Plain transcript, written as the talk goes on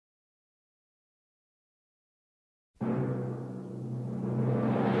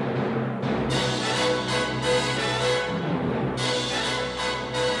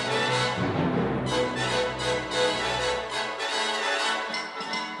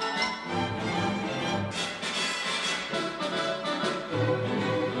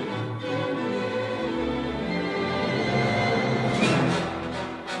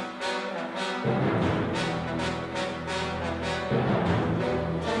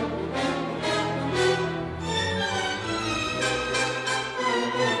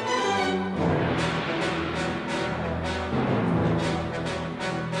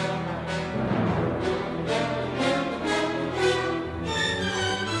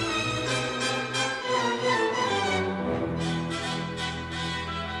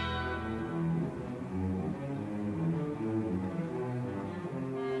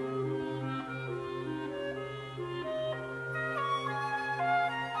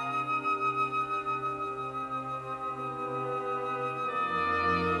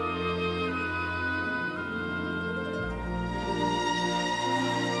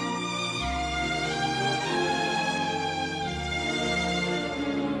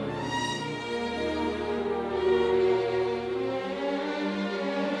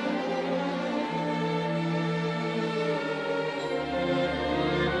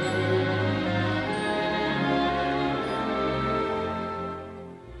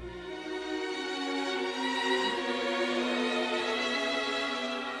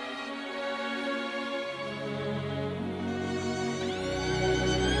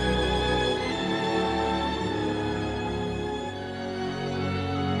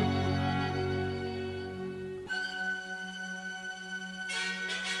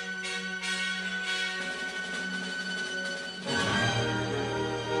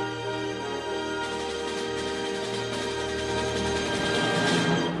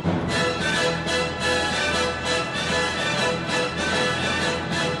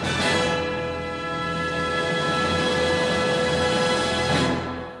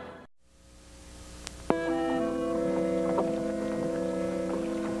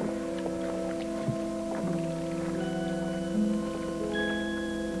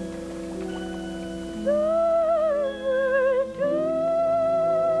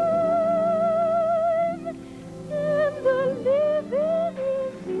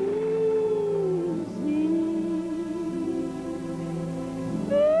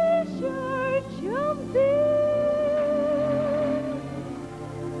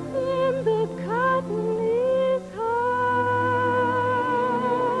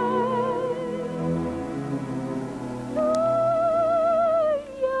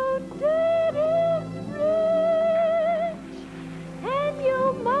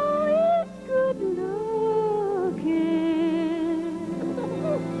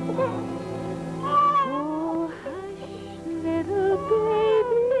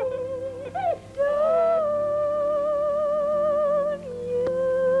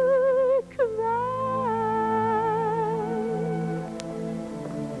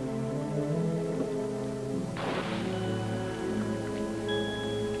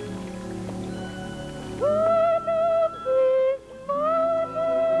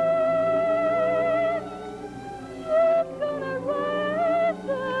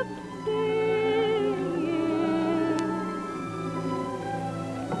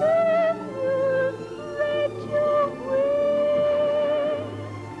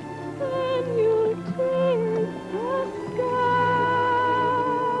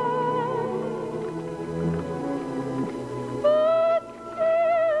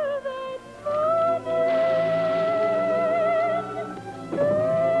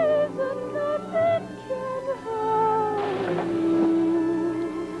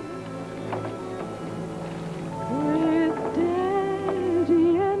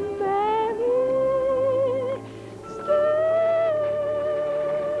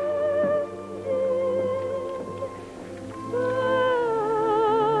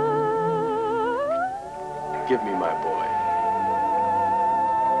Give me my boy.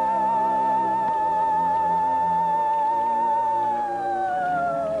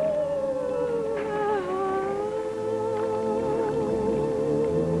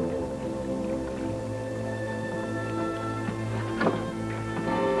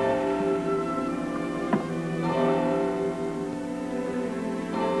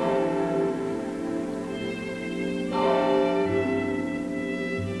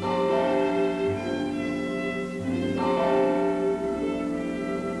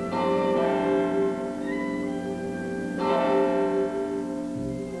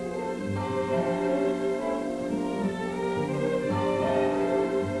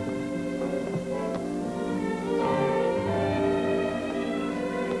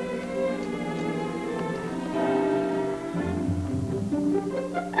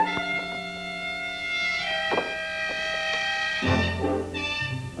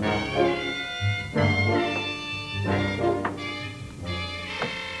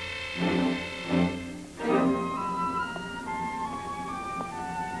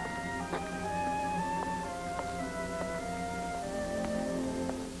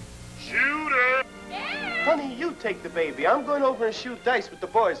 Take the baby. I'm going over and shoot dice with the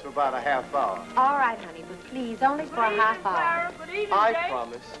boys for about a half hour. All right, honey, but please, only for a half hour. Good evening, I Jake.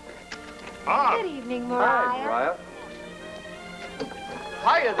 promise. Good evening, Mariah. Hi, Mariah.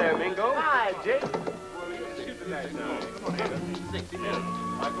 Hiya there, Mingo. Hi, Jake.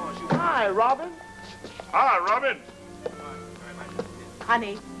 Hi, Robin. Hi, Robin.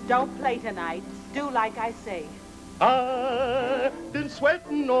 Honey, don't play tonight. Do like I say. I've been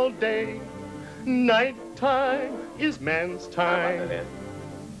sweating all day. Nighttime is man's time.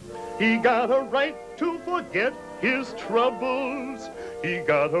 He got a right to forget his troubles. He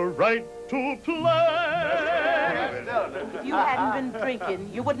got a right to play. If you hadn't been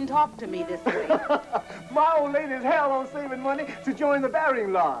drinking, you wouldn't talk to me this way. My old lady's hell on saving money to join the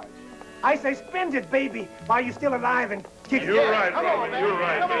Burying Lodge. I say spend it, baby, while you're still alive and kicking. You're right, Robin. You're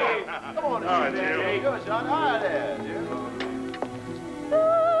right, Come Jim. on. Come on. All right, Jim. Good shot. All right, there, Jim.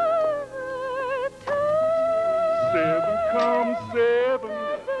 7 come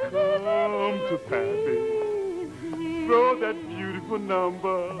to Pappy. Throw that beautiful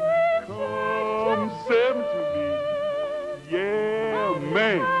number. Come 7 to me. Yeah,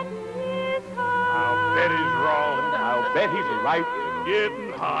 man. I'll bet he's wrong. I'll bet he's right.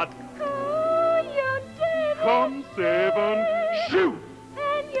 Getting hot. Come 7, shoot.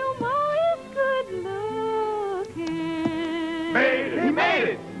 And your ma is good looking. Made it. He made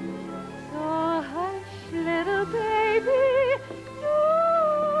it. So hush, little baby,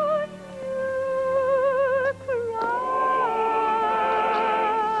 don't you cry.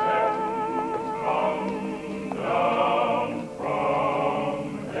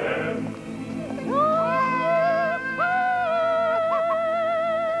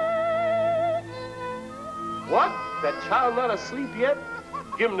 What? That child not asleep yet?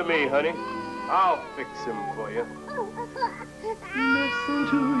 Give him to me, honey. I'll fix him for you. Listen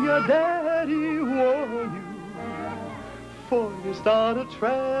to your daddy warn you before you start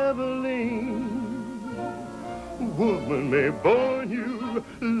a-traveling. Woman may born you,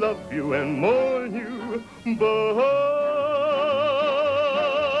 love you and mourn you, but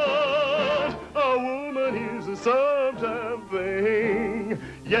a woman is a sometime thing.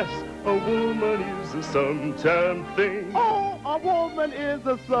 Yes, a woman is a sometime thing. Oh, a woman is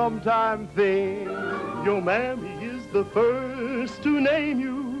a sometime thing. Your mammy is the first to name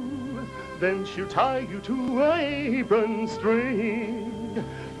you. Then she'll tie you to a apron string.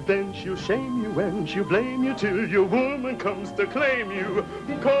 Then she'll shame you and she'll blame you till your woman comes to claim you.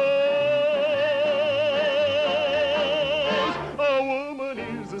 'Cause a woman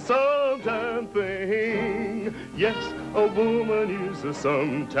is a sometime thing. Yes, a woman is a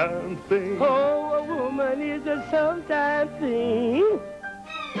sometime thing. Oh, a woman is a sometime thing.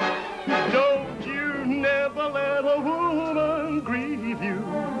 Don't you never let a woman grieve you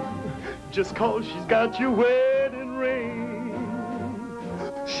just 'cause she's got your wedding ring.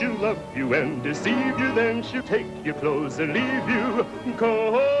 She'll love you and deceive you, then she'll take your clothes and leave you.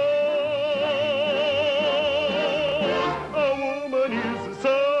 'Cause a woman is a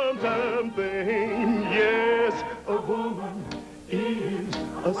sometime thing. Yes, a woman is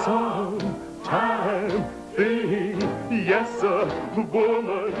a sometime thing. Yes, a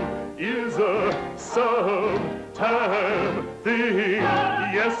woman is a sometime thing.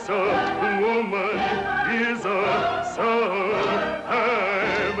 Yes, a woman is a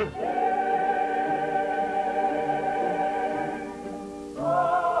sometime.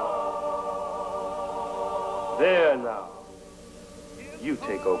 There now. You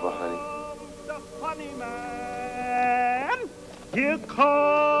take over, honey. honey man. Here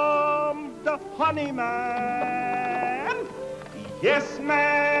comes the honey man. Yes,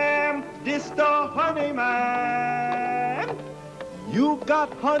 ma'am, this the honey man. You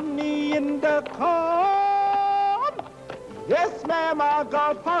got honey in the comb. Yes, ma'am, I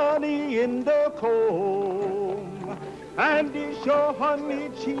got honey in the comb. And is your honey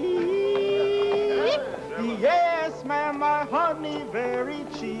cheap? Yes, ma'am, my honey very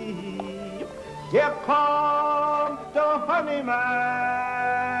cheap. Here comes the honey man.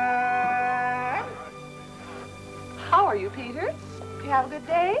 How are you, Peter? You have a good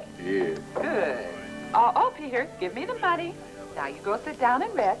day? Yeah. Good. Oh, Peter, give me the money. Now you go sit down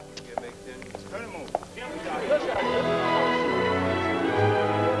and rest.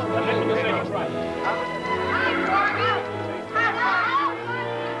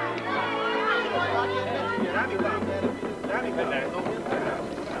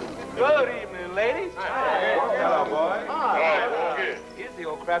 Good evening, ladies. Hello, boy. Here's the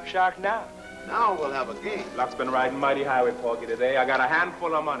old crap shark now. Now we'll have a game. Luck's been riding mighty high with Porgy today. I got a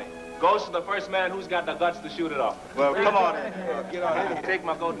handful of money. Goes to the first man who's got the guts to shoot it off. Well, come on in. Get on in. Take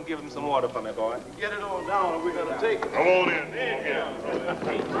my coat and give him some water for me, boy. Get it on down and we're going to take it. Come on in.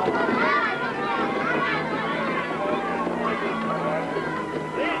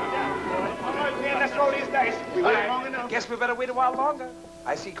 Let's roll these dice. We waited long enough. Guess we better wait a while longer.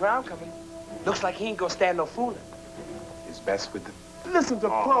 I see Crown coming. Looks like he ain't gonna stand no fooling. It's best with the... Listen to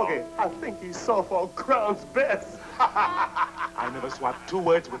Porgy. I think he's soft on Crown's best. I never swapped 2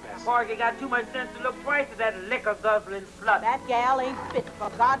 words with Bess. Porgy got too much sense to look twice at that liquor-guzzling slut. That gal ain't fit for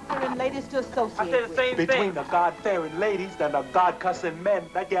God-fearing ladies to associate I said the same thing. Between the God-fearing ladies and the God-cussing men,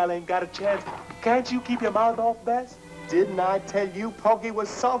 that gal ain't got a chance. Can't you keep your mouth off, Bess? Didn't I tell you Porgy was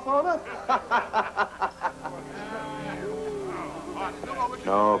soft on her?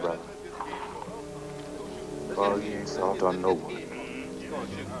 No, brother. Porgy ain't soft on no one.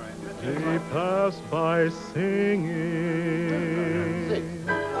 They pass by singing.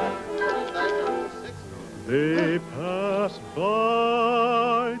 They pass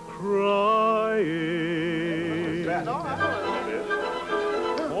by crying.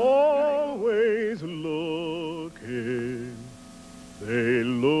 Always looking. They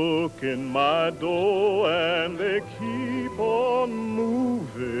look in my door and they keep on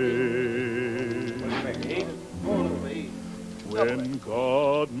moving. When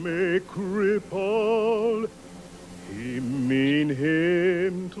God make cripple, he mean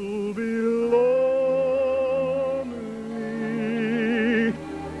him to be lonely.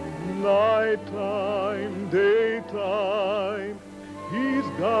 Nighttime, daytime, he's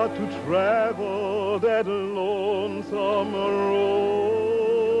got to travel that lonesome road.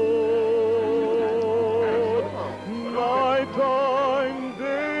 Nighttime,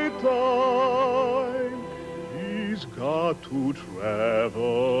 daytime, he's got to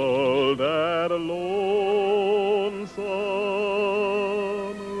travel that lonesome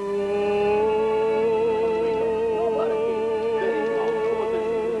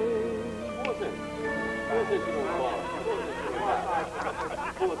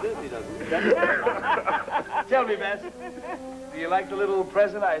Tell me, Bess, do you like the little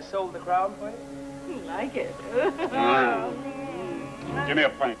present I sold the Crown for you? Like it. Give me a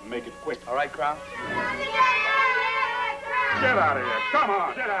pint and make it quick. All right, Crown? Get out of here. Come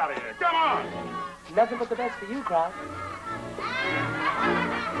on. Get out of here. Come on. Nothing but the best for you, Crown.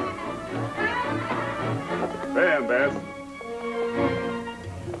 Stand, Bess.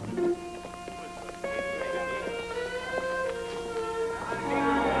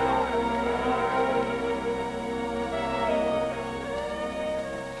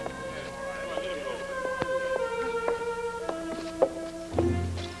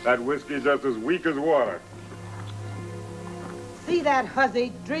 That whiskey's just as weak as water. See that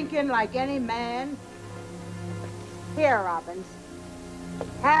hussy drinking like any man? Here, Robbins.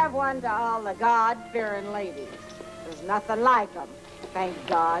 Have one to all the God-fearing ladies. There's nothing like them, thank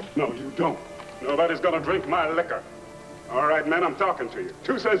God. No, you don't. Nobody's gonna drink my liquor. All right, men, I'm talking to you.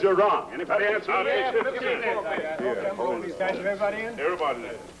 2 says you're wrong. Anybody answer me? Everybody in? Everybody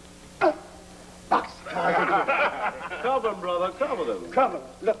in. Cover them, brother, cover them. Cover them.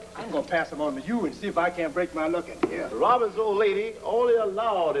 Look, I'm going to pass them on to you and see if I can't break my luck in here. Robin's old lady only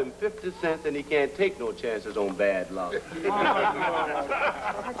allowed him 50 cents, and he can't take no chances on bad luck. That's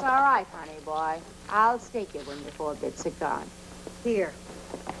all right, honey boy. I'll stake it when the 4 bits are gone. Here.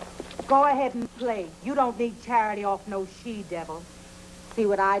 Go ahead and play. You don't need charity off no she-devil. See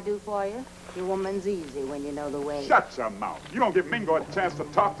what I do for you? Your woman's easy when you know the way. Shut your mouth. You don't give Mingo a chance to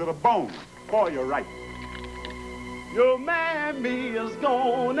talk to the bone. Boy, you're right. Your mammy is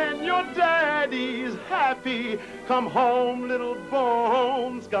gone and your daddy's happy. Come home, little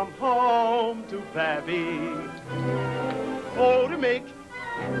bones, come home to pappy. Oh, to make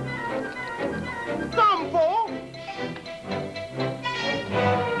come for.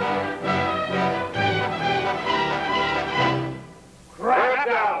 Cracked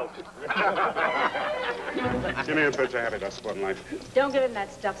out. Give me a pitch of habit, Sporting Life. Don't give him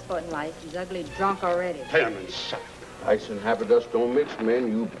that stuff, Sporting Life. He's ugly drunk already. Pay him and shut up. Ice and habit dust don't mix, man.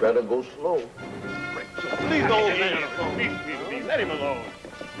 You better go slow. Please don't let him alone.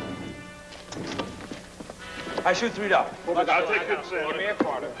 I shoot $3. I'll take it, sir. Give me a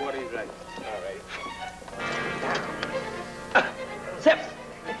quarter. 40's right. All right. Sips.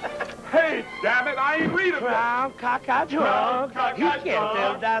 Hey, damn it, I ain't reading. Crown, cock-a drunk. You can't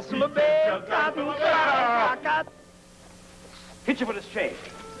tell that's from a bed. Hit you with a straight.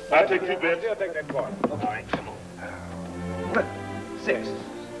 I'll take 2 bits. I'll take that quarter. All right, come on. 6.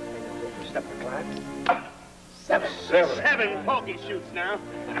 Step the climb. 7. 7 pokey shoots now.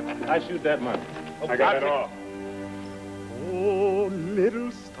 I shoot that money. I got it all. Oh,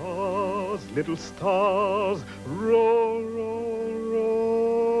 little stars, roll, roll,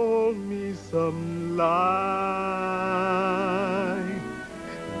 roll me some light.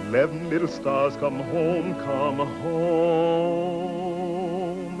 11 little stars, come home, come home.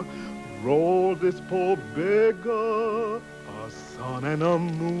 Roll this poor beggar, a sun and a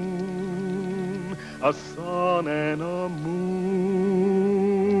moon, a sun and a moon.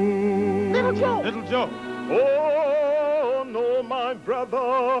 Little Joe. Little Joe. Oh, no, my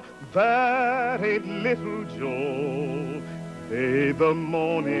brother, that ain't Little Joe. They the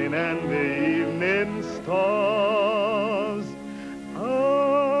morning and the evening stars.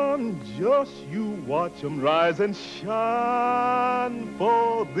 Just you watch 'em rise and shine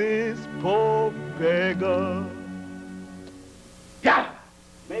for this poor beggar. Yeah!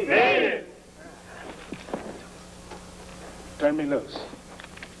 Made it! Turn me loose.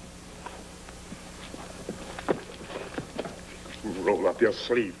 Roll up your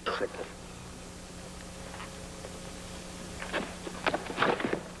sleeve, cripple.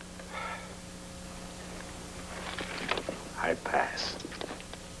 I pass.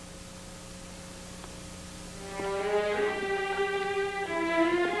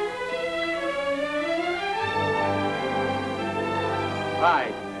 All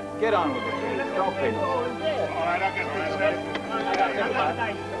right, get on with it. Don't pay no. All right, I'll get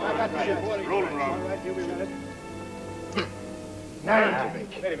this. Roll him, Rob. 9 to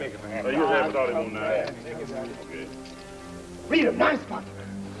make. Let him make it for half. You have it all in 9. Read him, 9 spot.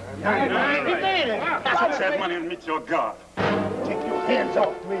 9. He made it. Touch that money and meet your God. Take your hands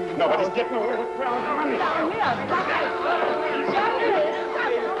off me. Nobody's getting away with Crown money.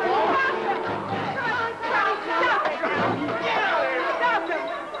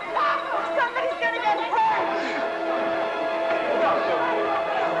 Somebody's gonna get hurt!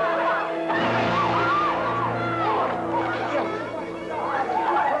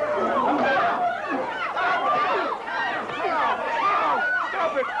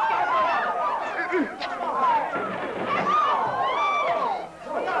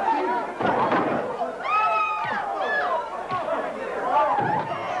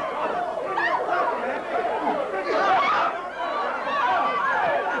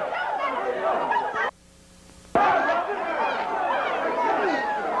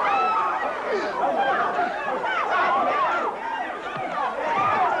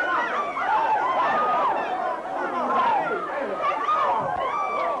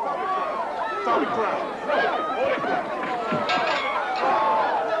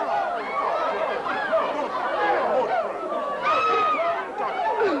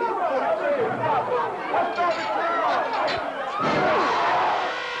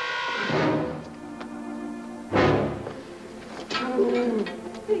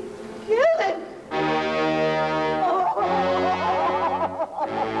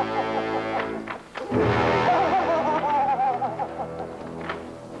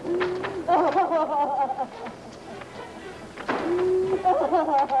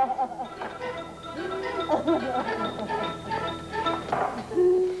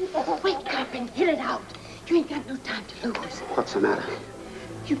 Wake up and hit it out. You ain't got no time to lose. What's the matter?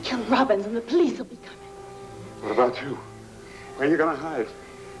 You killed Robbins and the police will be coming. What about you? Where are you going to hide?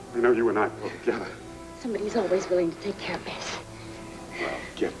 I know you and I pulled together. Somebody's always willing to take care of Bess. Well,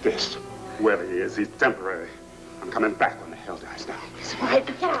 get this. Whoever he is, he's temporary. I'm coming back when the hell dies down. It's all right,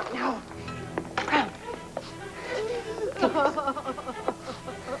 but get out now. Crown.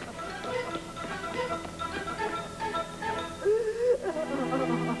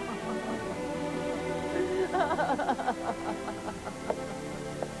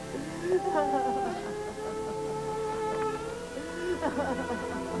 That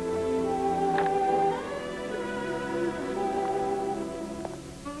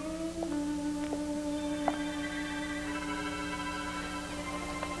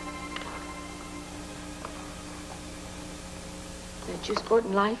your sport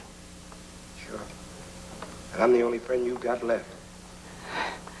in life? Sure. And I'm the only friend you've got left.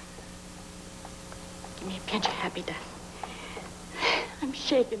 Give me a pinch of happy dust. I'm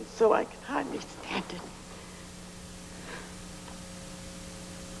shaking so I can hardly stand it.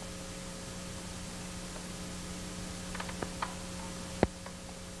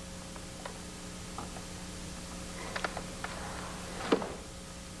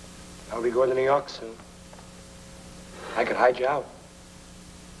 I'll be going to New York soon. I could hide you out.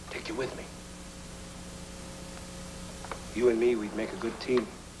 Take you with me. You and me, we'd make a good team.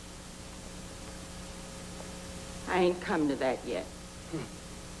 I ain't come to that yet.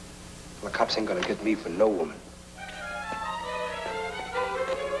 Well, the cops ain't gonna get me for no woman.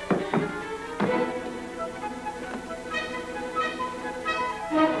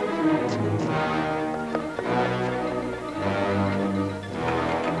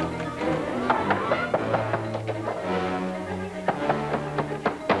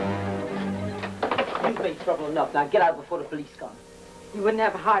 You've made trouble enough. Now get out before the police come. You wouldn't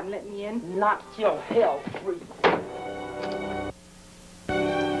have a heart in letting me in? Not till hell free.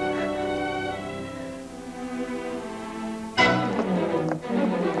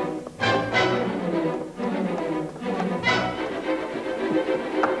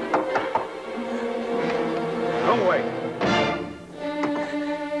 Wrong way.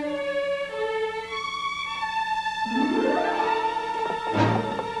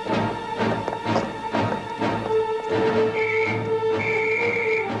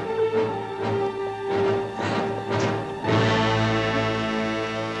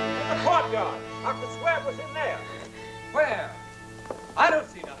 Where? I don't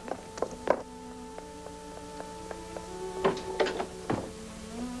see nothing.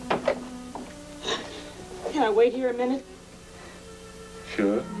 Can I wait here a minute?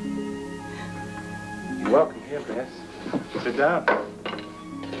 Sure. You're welcome here, Bess. Sit down.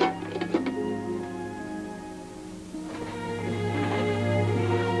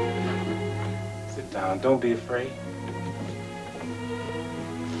 Sit down. Don't be afraid.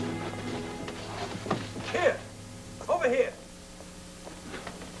 Here. Over here.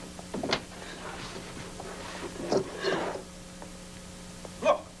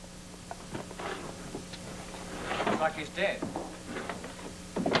 Look. Looks like he's dead.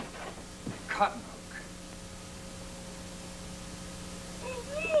 Cotton hook.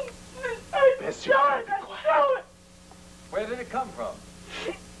 Bess, you gotta be quiet. Where did it come from?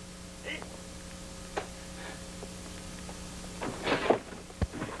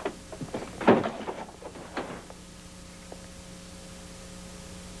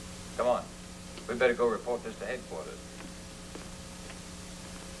 Come on. We better go report this to headquarters.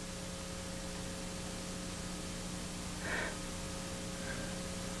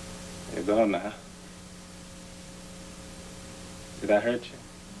 You're gone now. Did I hurt you?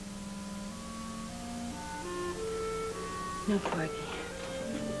 No, Porgy.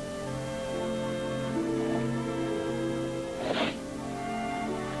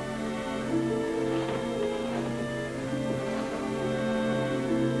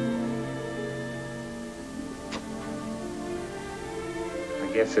 I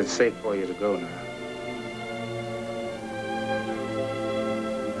guess it's safe for you to go now.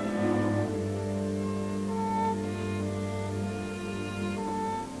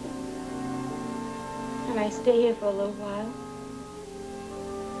 Can I stay here for a little while?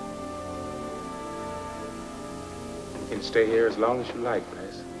 You can stay here as long as you like,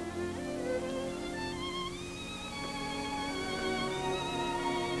 Bess.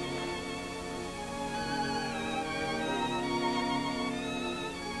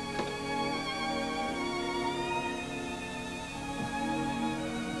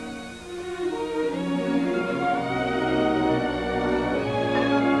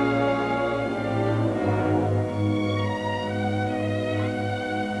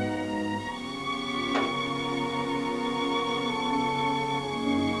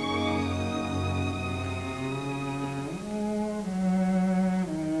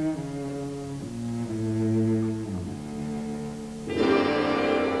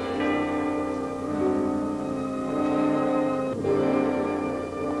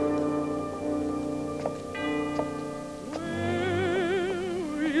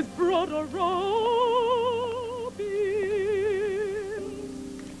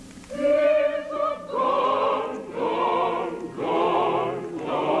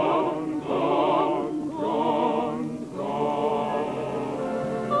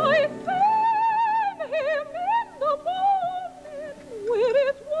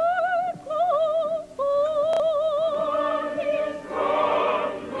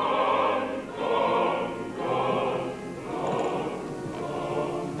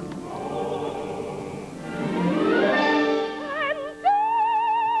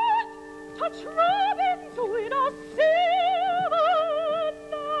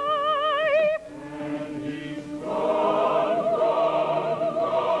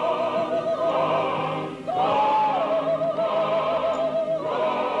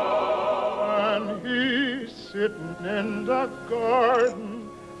 garden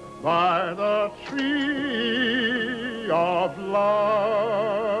by the tree of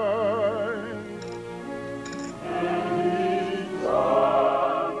life.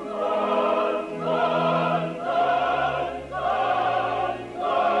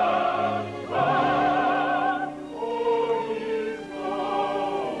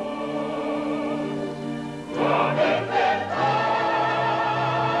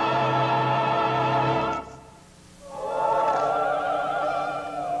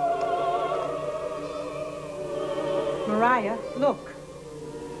 Mariah, look.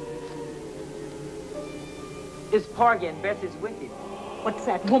 It's Porgy and Bess is with him. What's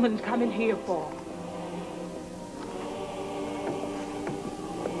that woman coming here for?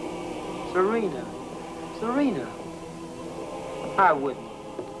 Serena. Serena. I wouldn't.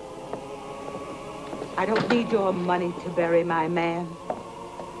 I don't need your money to bury my man.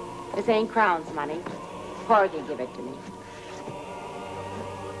 This ain't Crown's money. Porgy give it to me.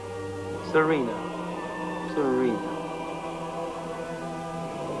 Serena. Serena.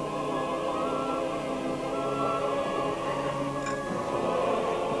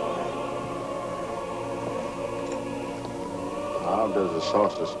 How does the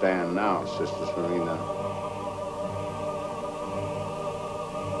saucer stand now, Sister Serena?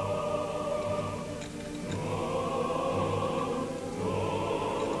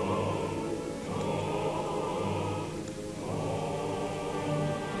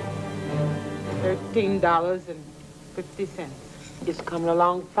 $13.50. It's coming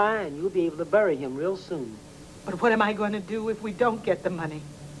along fine. You'll be able to bury him real soon. But what am I going to do if we don't get the money?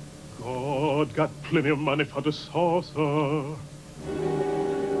 God got plenty of money for the saucer.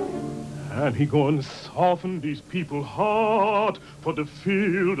 And he gonna soften these people's heart for to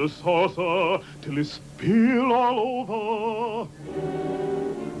feel the saucer till it spill all over.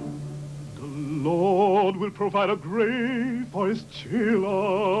 The Lord will provide a grave for his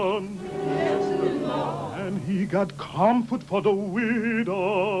children. Yes, Lord. And he got comfort for the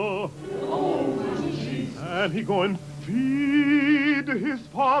widow. Oh, and he going feed his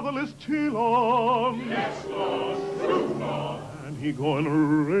fatherless children. Yes, Lord. True, Lord. And he going to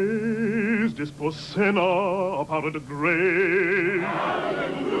raise this poor sinner up out of the grave.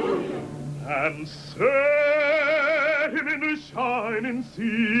 Hallelujah. And set him in the shining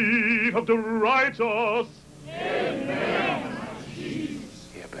seat of the righteous. Amen.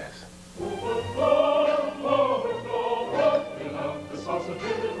 Here, Bess.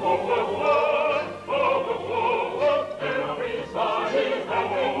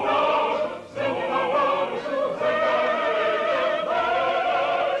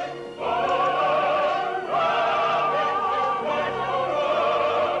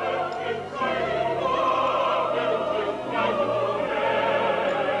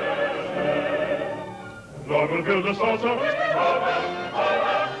 Lord will build us also.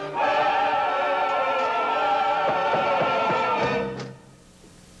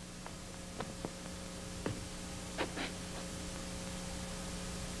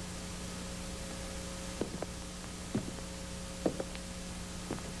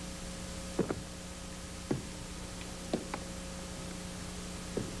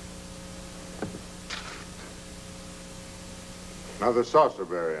 Another saucer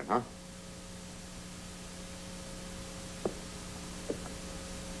burying, huh?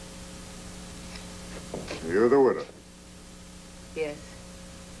 You're the widow. Yes.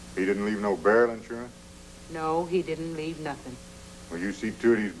 He didn't leave no burial insurance? No, he didn't leave nothing. Well, you see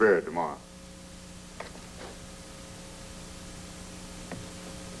to it he's buried tomorrow.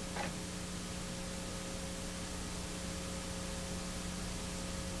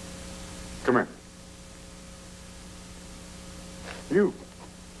 Come here. You.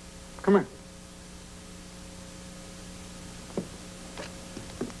 Come here.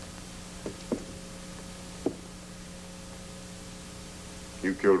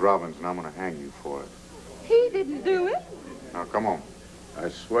 You killed Robbins, and I'm going to hang you for it. He didn't do it. Now, come on. I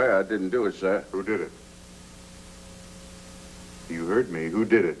swear I didn't do it, sir. Who did it? You heard me. Who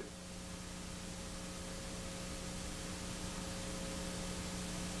did it?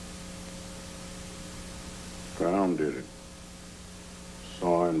 Brown did it.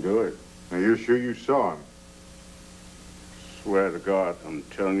 Saw him do it. Now, you're sure you saw him? Swear to God, I'm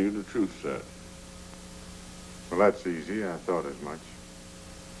telling you the truth, sir. Well, that's easy. I thought as much.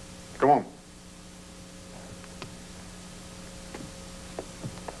 Come on.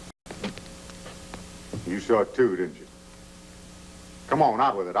 You saw it too, didn't you? Come on,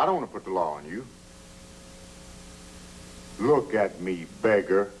 out with it. I don't want to put the law on you. Look at me,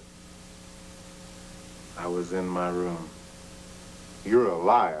 beggar. I was in my room. You're a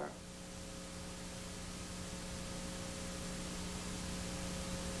liar.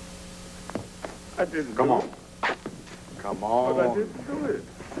 I didn't. Come on. Come on. But I didn't do it.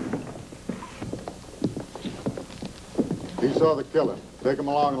 He saw the killer. Take him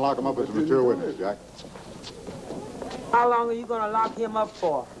along and lock him up as a material witness, Jack. How long are you going to lock him up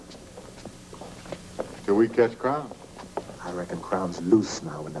for? Till we catch Crown. I reckon Crown's loose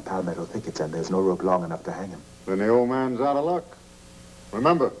now in the palmetto thickets, and there's no rope long enough to hang him. Then the old man's out of luck.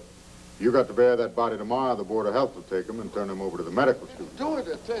 Remember, you got to bear that body tomorrow. The Board of Health will take him and turn him over to the medical student. Do it,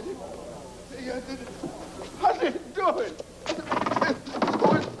 I tell you. See, I didn't do it. I didn't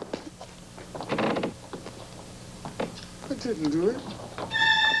do it. I didn't do it.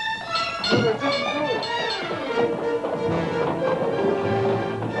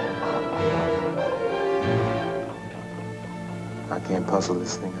 I can't puzzle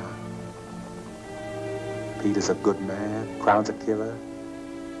this thing out. Peter's a good man, Crown's a killer,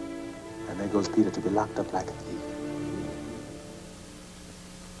 and there goes Peter to be locked up like a thief.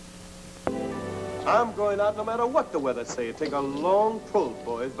 I'm going out no matter what the weather say. Take a long pull,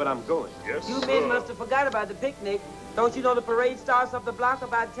 boys, but I'm going. Yes, You men must have forgot about the picnic. Don't you know the parade starts up the block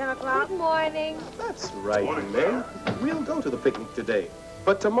about 10 o'clock? Good morning. That's right, men. We'll go to the picnic today.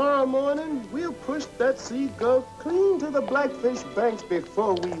 But tomorrow morning, we'll push that seagull clean to the Blackfish banks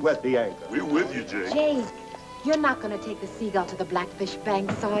before we wet the anchor. We're with you, Jake. Jake, you're not going to take the seagull to the Blackfish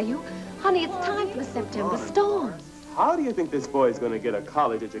banks, are you? Honey, it's time for the September storms. How do you think this boy's going to get a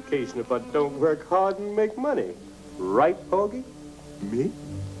college education if I don't work hard and make money? Right, Porgy? Me?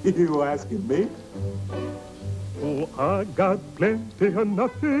 You asking me? Oh, I got plenty of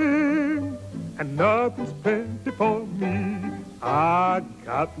nothing, and nothing's plenty for me. I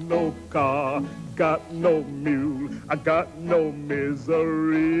got no car, got no mule, I got no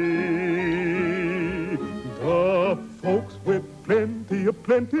misery. The folks with plenty of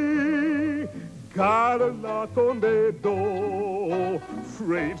plenty got a knock on their door.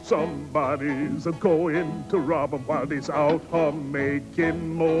 Afraid somebody's going to rob 'em while they's out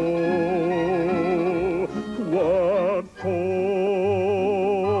making more. What for?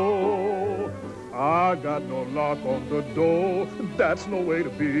 I got no lock on the door, that's no way to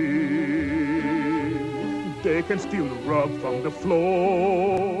be. They can steal the rug from the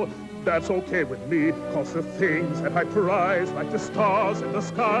floor. That's okay with me, 'cause the things that I prize, like the stars in the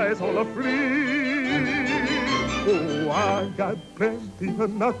skies, all are free. Oh, I got plenty of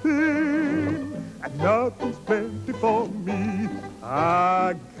nothing, and nothing's plenty for me.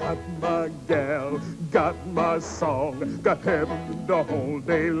 I got my gal, got my song, got heaven the whole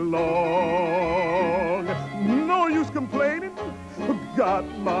day long. No use complaining, got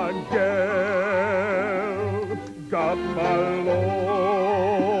my gal, got my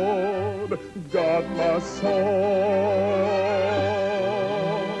Lord, got my song.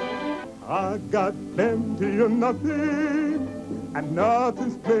 I got plenty of nothing, and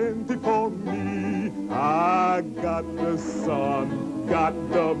nothing's plenty for me. I got the sun, got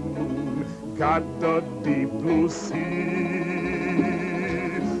the moon, got the deep blue sea.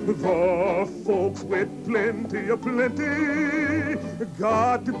 The folks with plenty of plenty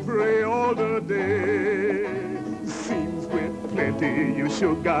got to pray all the day. Seems with plenty you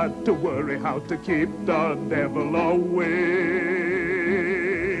sure got to worry how to keep the devil away.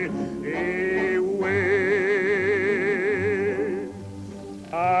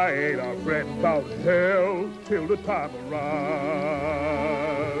 I ain't afraid about hell till the time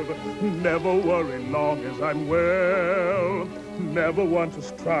arrives. Never worry long as I'm well. Never want to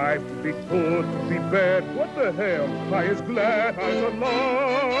strive to be good, to be bad. What the hell? I is glad I'm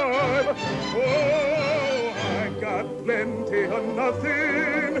alive. Oh, I got plenty of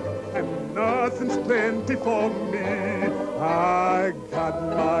nothing, and nothing's plenty for me. I got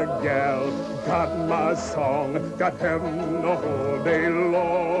my gal, got my song, got heaven the whole day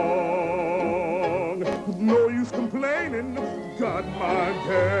long. No use complaining, got my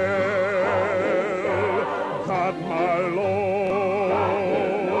gal, got my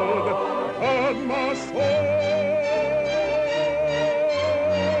Lord, got my soul.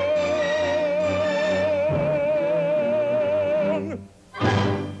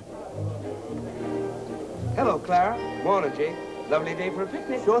 Hello, Clara. Morning, Jake. Lovely day for a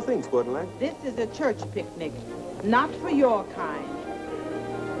picnic. Sure thing, Sporting. This is a church picnic, not for your kind.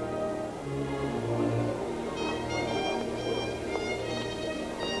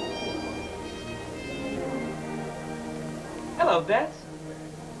 Hello, Bess.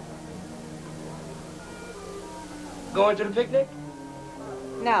 Going to the picnic?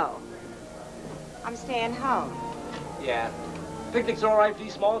 No. I'm staying home. Yeah. Picnic's all right for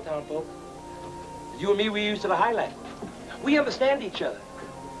these small town folks. You and me, we used to the highlight. We understand each other.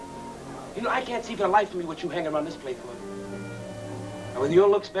 You know, I can't see for the life of me what you hanging around this place for. And when your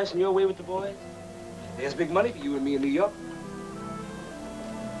looks best and your way with the boys, There's big money for you and me in New York.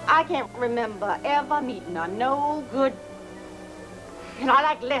 I can't remember ever meeting a no good, and I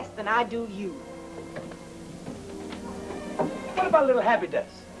like less than I do you. What about a little happy dust?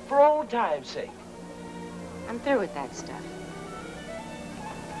 For old time's sake. I'm through with that stuff.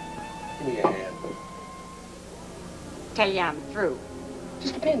 Give me your hand. Tell you I'm through.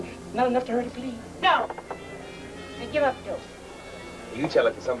 Just a pinch. Not enough to hurt a flea. No. Now give up, Joe. You tell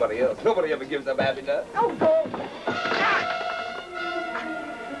it to somebody else. Nobody ever gives up happy dust. Oh, go.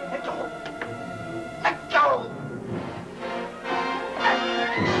 Let go. Let go.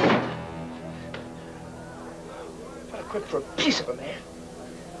 What a grip for a piece of a man.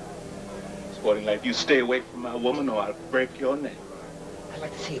 Sporting Life, you stay away from my woman or I'll break your neck. I'd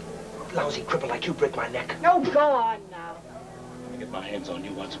like to see a lousy cripple like you break my neck. No, go on now. Let me get my hands on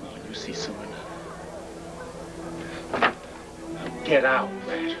you once more and you see soon. Now get out,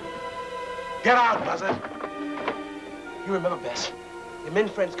 Rat. Get out, Buzzard. You remember, Bess, your men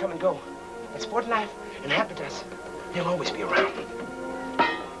friends come and go. But Sporting Life and Happy Dust, they'll always be around.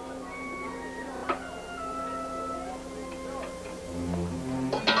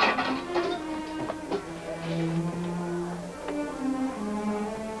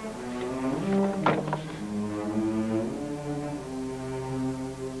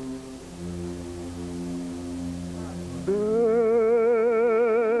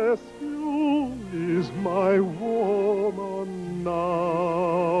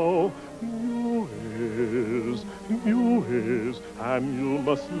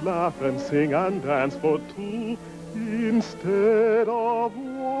 Laugh and sing and dance for two instead of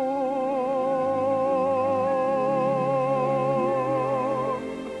one.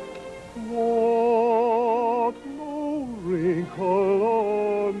 What no wrinkle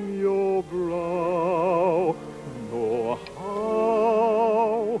on your brow, nor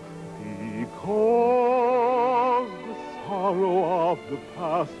how, because the sorrow of the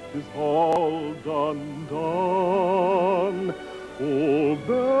past is all done. Oh,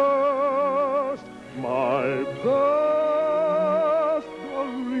 best, my best, the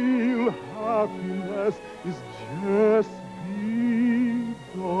real happiness is just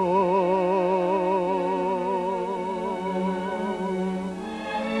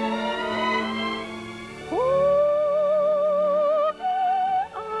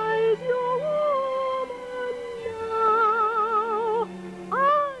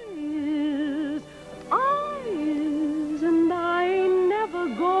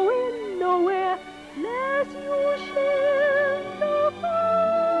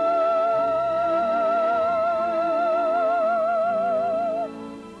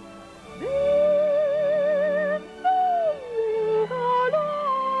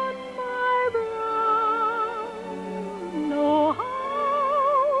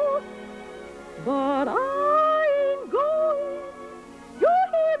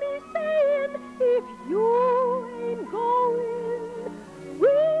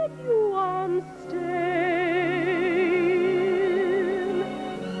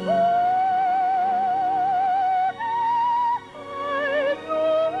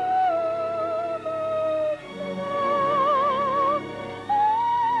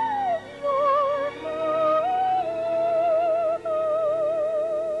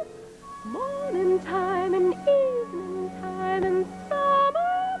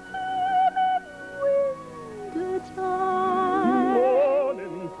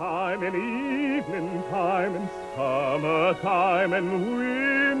summertime and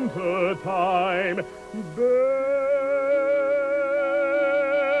wintertime. Beth,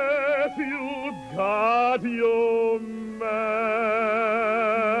 you got your man.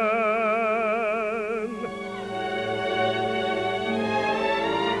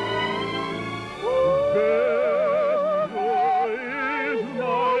 Beth, is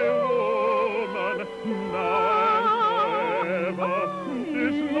my woman now and forever.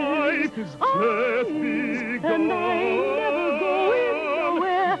 This life is just begun. And I'm never going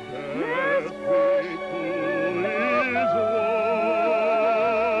nowhere. Yes, faithful is one,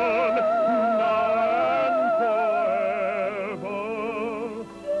 now and forever. Oh,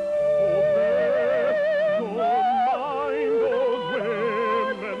 Beth, don't mind those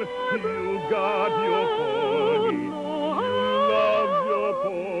women. You got your Porgy. You love your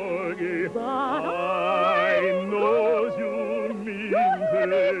Porgy. I know you mean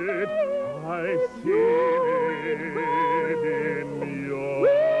it. I see it in your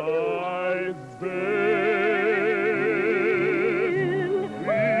eyes, Beth.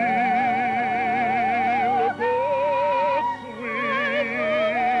 We'll go swinging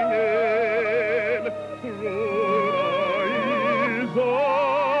through the eyes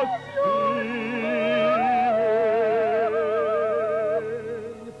of spring.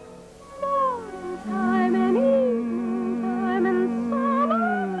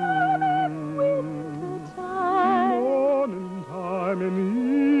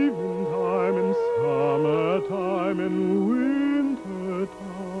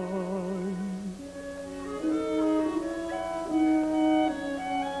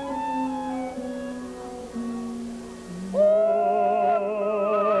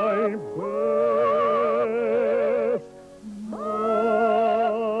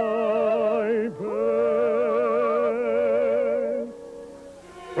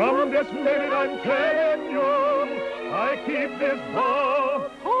 I'm telling you, I keep this vow.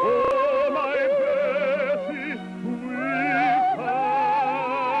 Oh, my Bessie, we're happy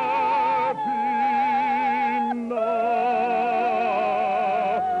now.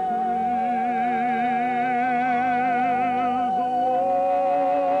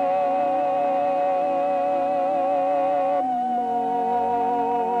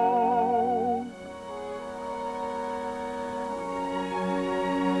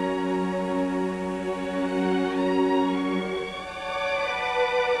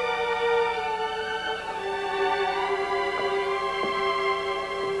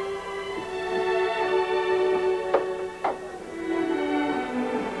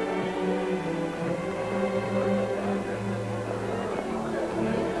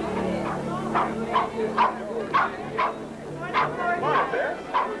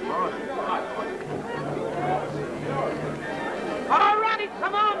 All righty,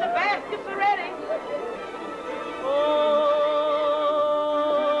 come on, the baskets are ready. Oh,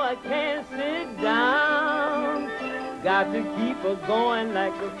 I can't sit down. Got to keep her going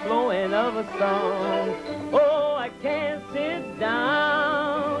like the flowing of a song. Oh, I can't sit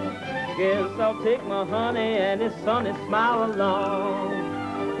down. Guess I'll take my honey and his sunny smile along.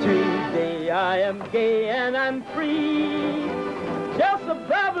 Today I am gay and I'm free. Just a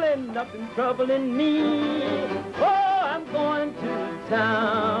babbling, nothing troubling me. Oh, I'm going to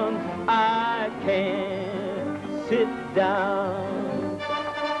town. I can't sit down.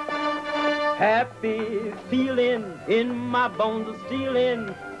 Happy feeling in my bones of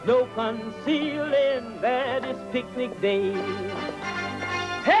stealing. No concealing that it's picnic day.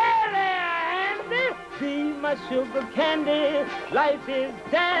 Hey there, Andy, be my sugar candy. Life is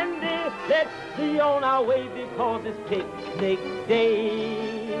dandy. Let's be on our way because it's picnic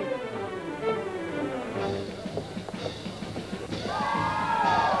day.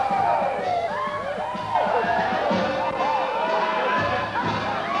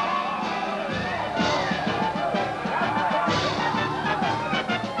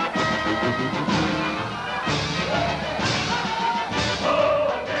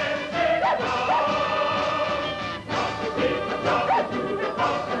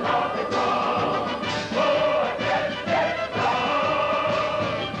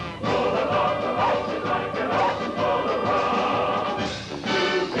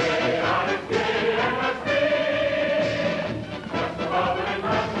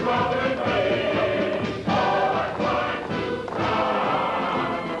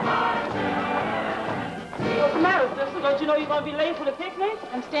 You're going to be late for the picnic?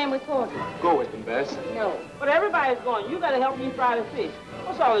 I'm staying with Porgy. Go with them, Bess. No. But everybody's going. You got to help me fry the fish.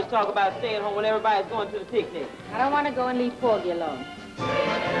 What's all this talk about staying home when everybody's going to the picnic? I don't want to go and leave Porgy alone.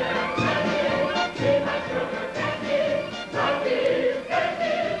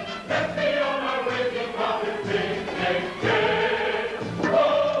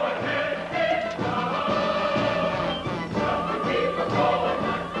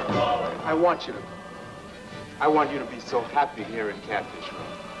 I want you to be so happy here in Catfish Row.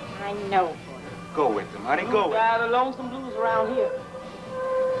 I know. Go with them, honey. Go with them. Got the lonesome blues around here.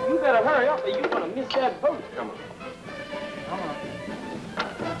 You better hurry up or you're going to miss that boat. Come on. Come on.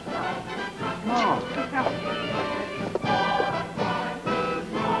 Come on.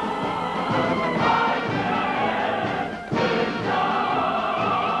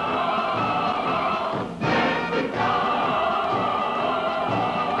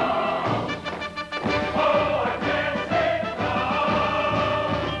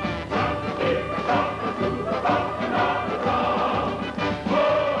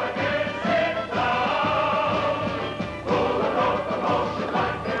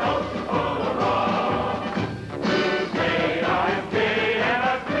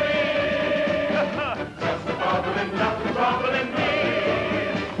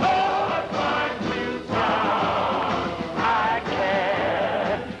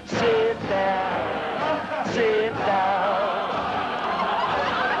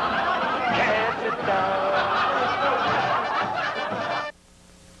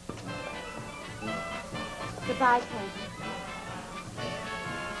 Goodbye, Porgy.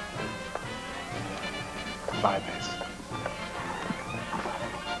 Bye, Bess.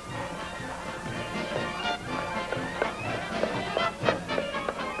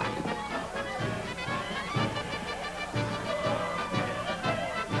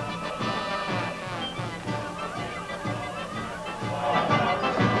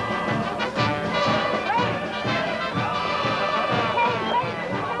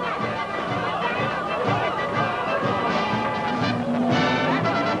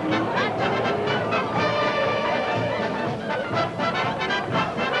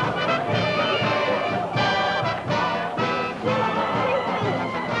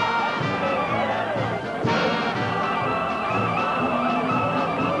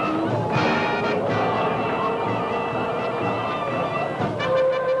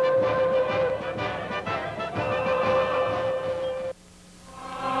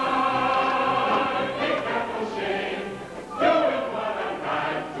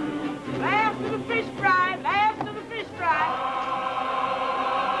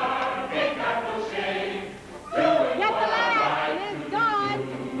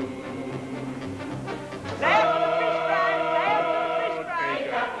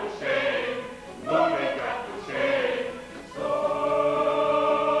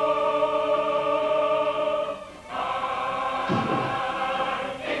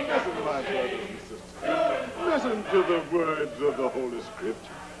 are the words of the Holy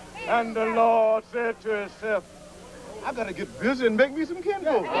Scripture. And the Lord said to himself, I gotta get busy and make me some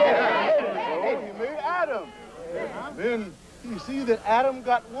kinfolk. So he made Adam. Then he see that Adam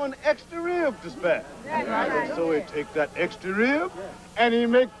got one extra rib to spare. So he take that extra rib and he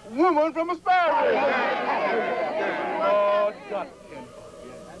make woman from a spare rib. The Lord got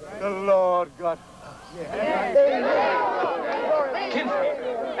kinfolk. The Lord got Kinfolk.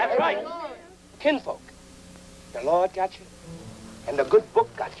 That's right. Kinfolk. The Lord got you, and the good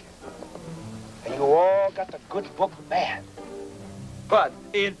book got you. And you all got the good book bad. But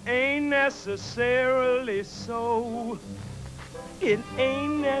it ain't necessarily so. It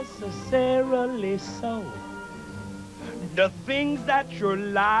ain't necessarily so. The things that you're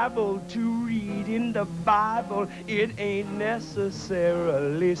liable to read in the Bible, it ain't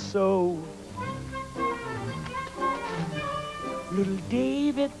necessarily so. Little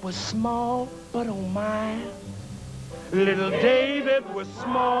David was small, but oh my. Little David was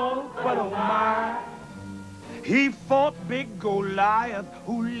small, but oh my. He fought big Goliath,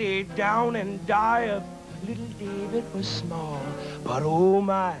 who lay down and died. Little David was small, but oh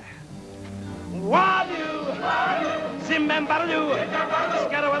my. Wadu, Zimbambadu,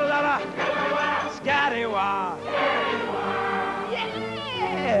 Scatawada, Scattywa.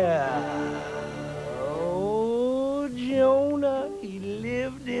 Yeah. Oh, Jonah, he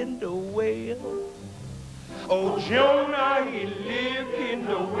lived in the whale. Oh, Jonah, he lived in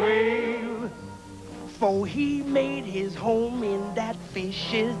the whale. For he made his home in that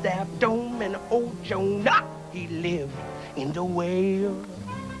fish's abdomen. Oh, Jonah, he lived in the whale.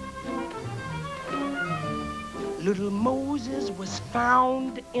 Little Moses was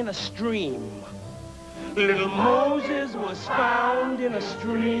found in a stream. Little Moses was found in a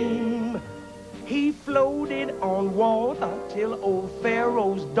stream. He floated on water till old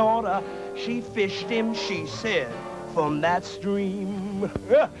Pharaoh's daughter, she fished him, she said, from that stream.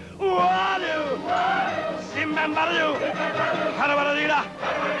 Wadu, Simbambadu, Hadawadadida,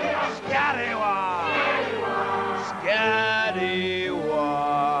 Scattywa, Scattywa.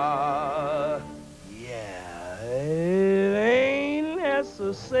 Yeah, it ain't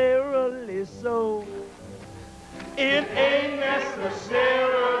necessarily so. It ain't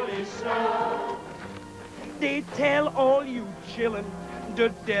necessarily so. They tell all you chillin', the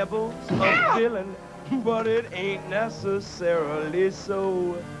devil's a villain, but it ain't necessarily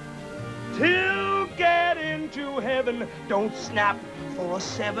so. Till get into heaven, don't snap for a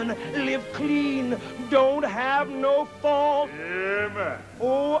 7, live clean, don't have no fault. Amen.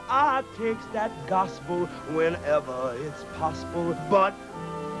 Oh, I takes that gospel whenever it's possible, but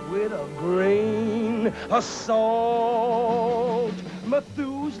with a grain of salt.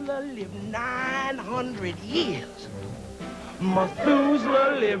 Methuselah lived 900 years.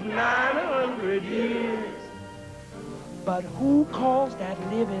 Methuselah lived 900 years. But who calls that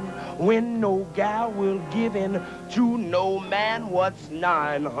living when no gal will give in to no man what's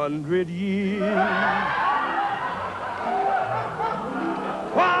 900 years?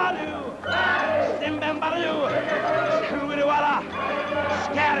 Wadu, Simbambadu, Scooby-Walla,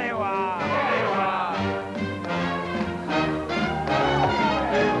 Scattywa.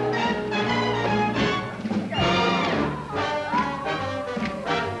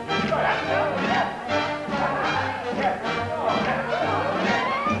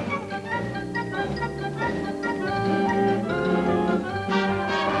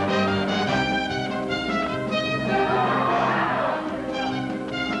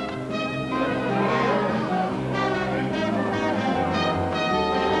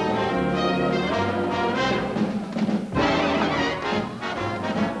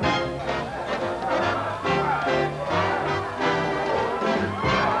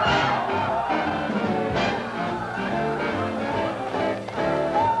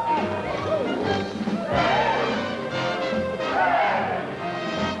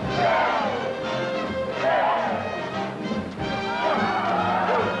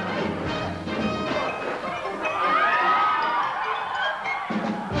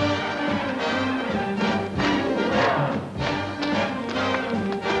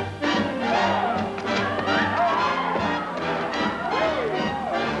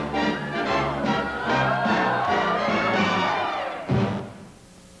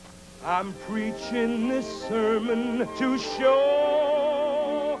 I'm preaching this sermon to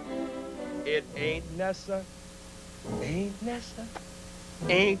show it ain't Nessa, ain't Nessa,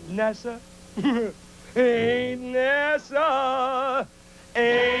 ain't Nessa, ain't Nessa,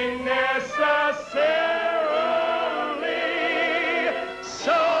 ain't necessarily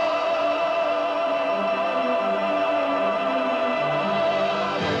so.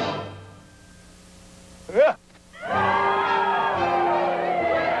 Yeah.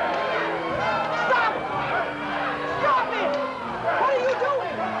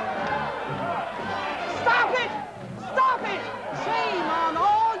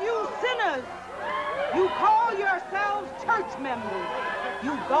 assembly.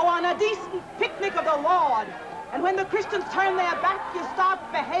 You go on a decent picnic of the Lord. And when the Christians turn their back, you start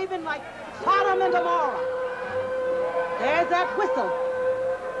behaving like Sodom and Gomorrah. There's that whistle.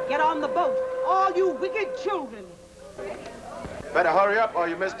 Get on the boat, all you wicked children. Better hurry up or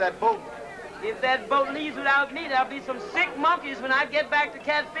you miss that boat. If that boat leaves without me, there'll be some sick monkeys when I get back to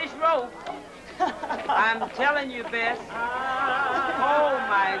Catfish Row. I'm telling you, Bess. Oh,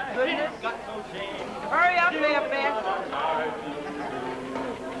 my goodness. Hurry up there, Bess.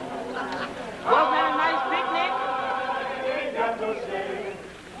 Wasn't that a nice picnic? Ain't got no shame,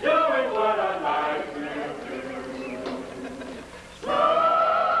 doing what I like to do.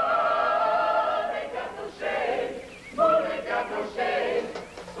 Oh, ain't got no shame, moon ain't got no shame.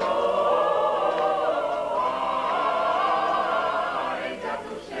 Oh, ain't got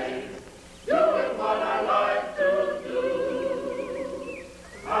no shame, doing what I like to do.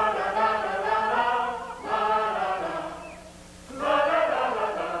 La la la la la la la la la la la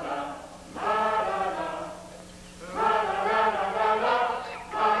la la.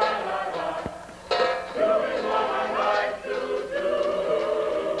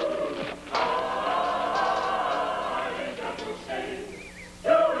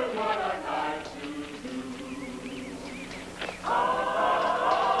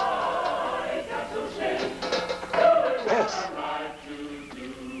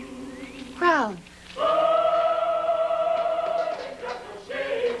 Crown.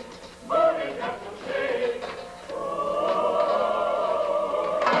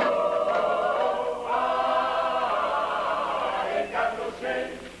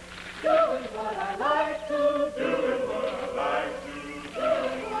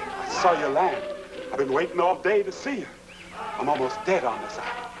 I saw you land. I've been waiting all day to see you. I'm almost dead on this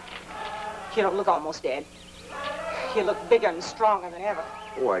island. You don't look almost dead. You look bigger and stronger than ever.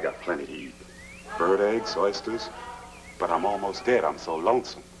 Oh, I got plenty to eat. Bird eggs, oysters. But I'm almost dead. I'm so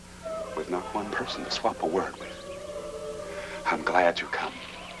lonesome. With not one person to swap a word with. I'm glad you come.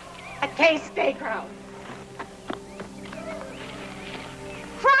 I can't stay, Crown.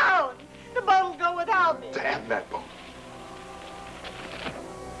 Crown! The boat'll go without me. Damn that boat.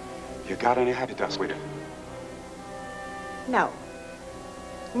 You got any happy dust with you? No.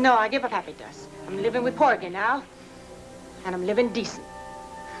 No, I give up happy dust. I'm living with Porgy now. And I'm living decent.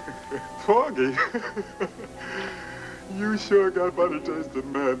 Porgy? You sure got funny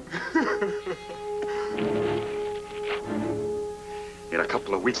tasting men. In a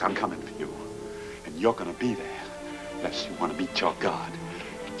couple of weeks, I'm coming for you. And you're gonna be there. Unless you want to meet your God.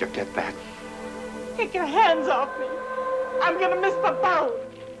 You get that? Take your hands off me. I'm gonna miss the boat.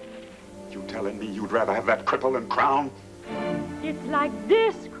 You telling me you'd rather have that cripple than Crown? It's like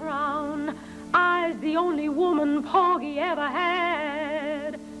this, Crown. I's the only woman Porgy ever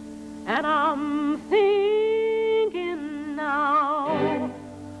had. And I'm thinking now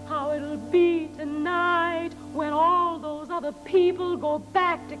how it'll be tonight when all those other people go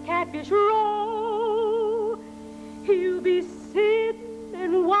back to Catfish Row. He'll be sitting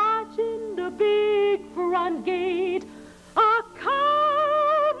and watching the big front gate,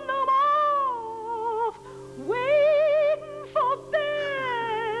 counting them off, waiting for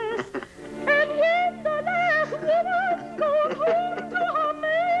Bess. And when the last woman goes home to her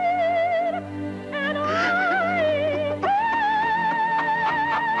man, and I ain't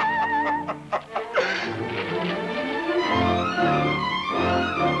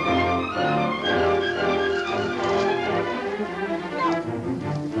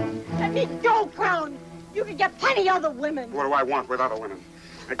Let me go, Crown. You can get plenty other women. What do I want with other women?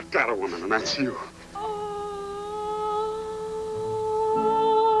 I got a woman, and that's you.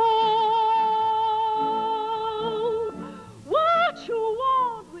 What you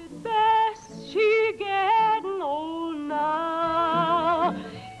want with Bess? She getting old now.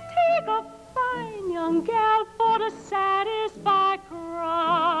 Take a fine young gal for to satisfy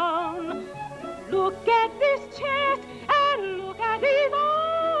Crown. Look at this chest and look at these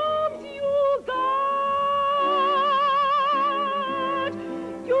arms you got.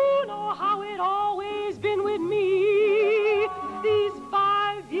 You know how it always been with me. These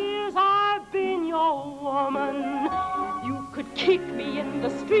 5 years I've been your woman. You could kick me in the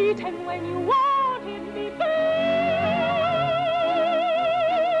street, and when you wanted me back,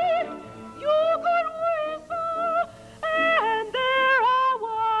 you could whistle, and there I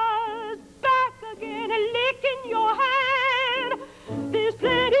was, back again, licking your hand. There's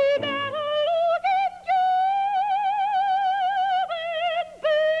plenty better looking you than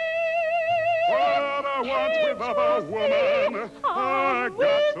What I want with other woman, I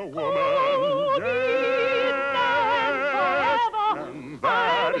got a woman, yes, and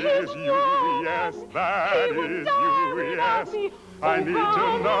that is you, yes, that is you, yes. I need to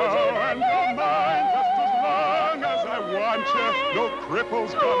know and you're mine just as long as I want you. No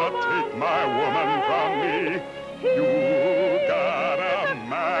cripple's gonna take my woman from me. You got a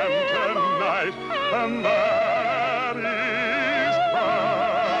man tonight, and that is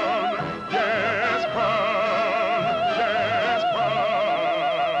fun. Yes, fun. Yes,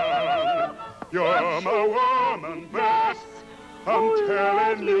 fun. You're my woman, Bess. I'm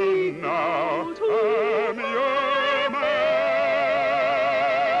telling you now, I'm your man.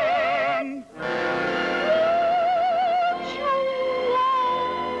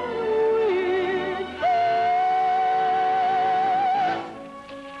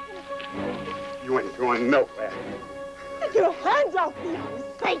 You ain't going nowhere. Take your hands off me, I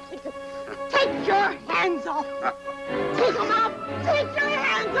say. Take your hands off me. Take them off. Take your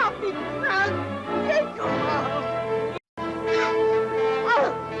hands off me, Fred. Take them off.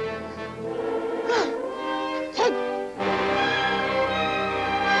 Take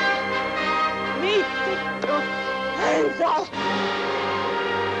me. Take your hands off.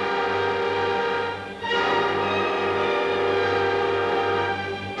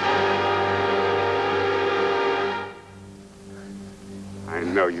 I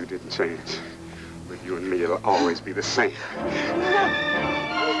know you didn't change, but you and me will always be the same.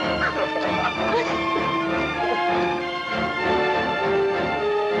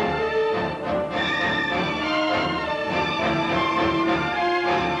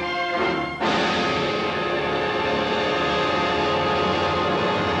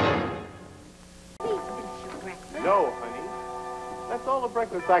 No, honey. That's all the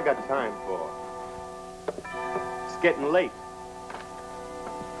breakfast I got time for. It's getting late.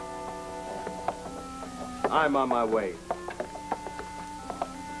 I'm on my way.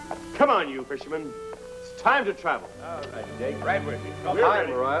 Come on, you fishermen. It's time to travel. All right, Jake. Right with you. Hi,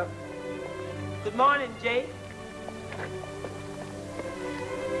 Mariah. Good morning, Jake.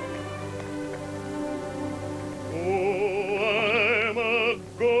 I'm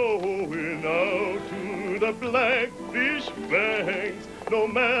a-going out to the Blackfish Banks, no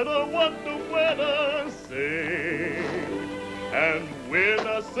matter what the weather say. And when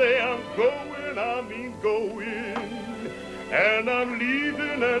I say I'm going, I mean going. And I'm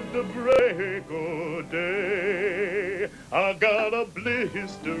leaving at the break of day. I got a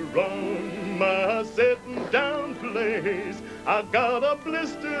blister on my setting down place. I got a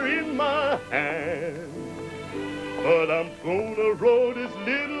blister in my hand. But I'm gonna row this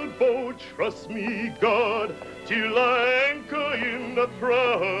little boat, trust me, God, till I anchor in the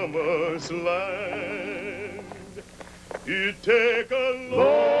promised land. It take a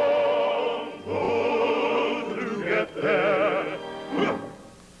long pull to get there.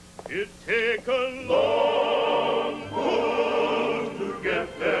 It take a long pull to get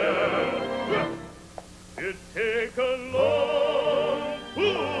there. It take a long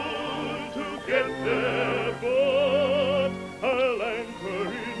pull to get there, but I'll anchor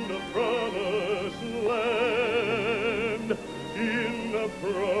in the promised land, in the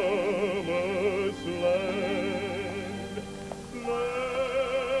promised land.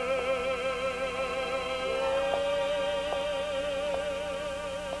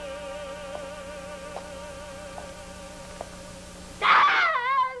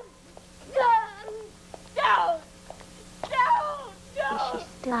 Is she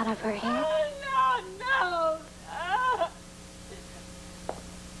still out of her head? No.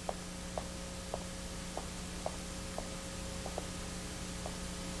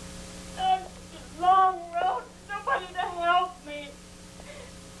 That's a long road. Nobody to help me.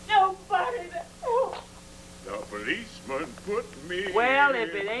 Nobody to help. The policeman put me Well, in,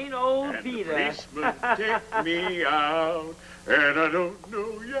 if it ain't old and Peter. the policeman take me out, and I don't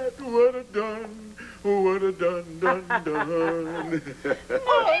know yet what I done. What I done. No.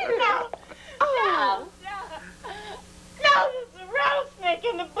 There's a rattlesnake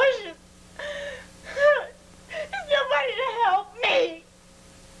in the bushes. There's nobody to help me.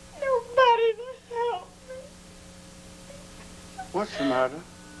 Nobody to help me. What's the matter?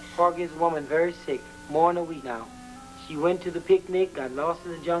 Porgy's woman very sick, more than a week now. She went to the picnic, got lost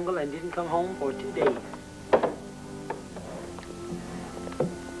in the jungle, and didn't come home for 2 days.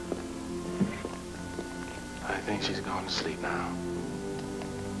 I think she's gone to sleep now.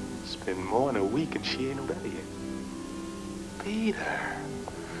 It's been more than a week and she ain't ready yet. Peter,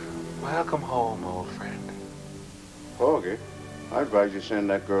 welcome home, old friend. Porgy, I advise you send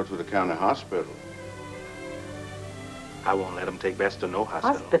that girl to the county hospital. I won't let him take Bess to no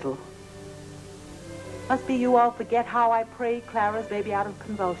hospital. Hospital? Must be you all forget how I prayed Clara's baby out of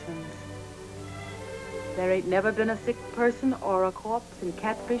convulsions. There ain't never been a sick person or a corpse in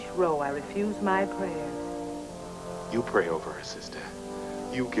Catfish Row. I refuse my prayers. You pray over her, sister.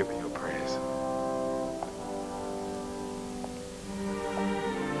 You give her your prayers.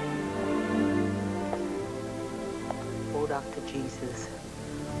 Oh, Dr. Jesus,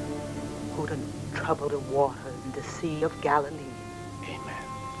 who done troubled the water in the Sea of Galilee. Amen.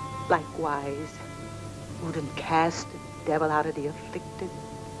 Likewise, who done cast the devil out of the afflicted.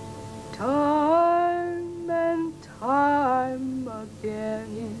 Time and time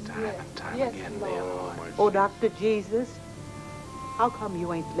again. Time and time again, dear Lord. Oh, Dr. Jesus, how come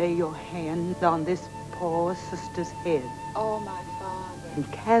you ain't lay your hand on this poor sister's head Oh, my Father.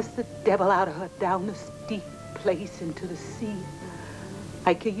 and cast the devil out of her down the steep place into the sea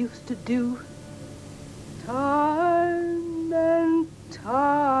like you used to do? Time and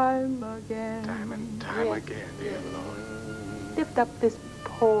time again. Time and time again, dear Lord. Lift up this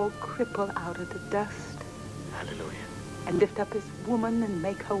poor cripple out of the dust. Hallelujah. And lift up this woman and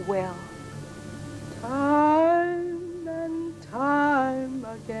make her well. Time and time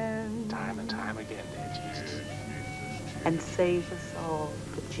again. Time and time again, dear Jesus. And save us all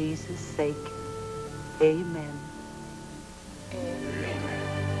for Jesus' sake. Amen.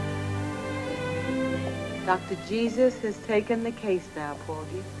 Dr. Jesus has taken the case now,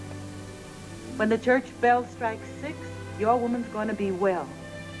 Porgy. When the church bell strikes 6, your woman's going to be well.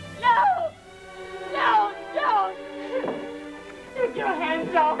 No! No, don't! Take your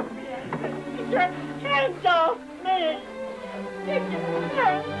hands off me. Take your hands off me. Take your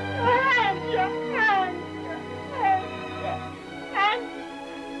hands. Your hands.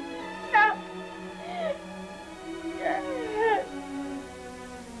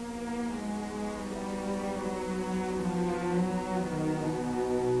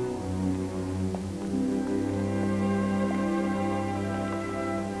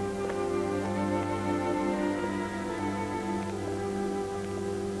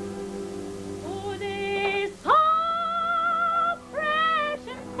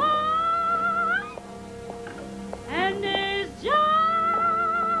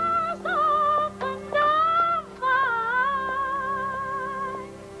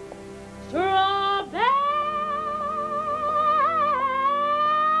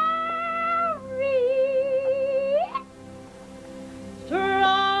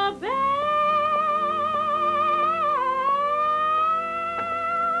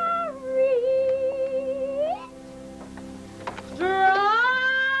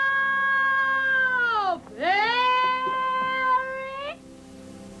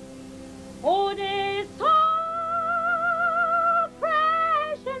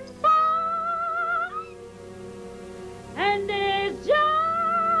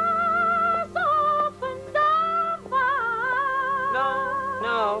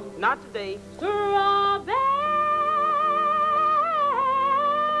 No. Not today. Strawberry.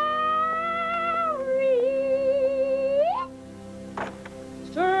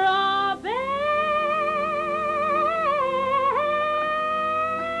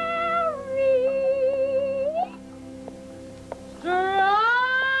 Strawberry.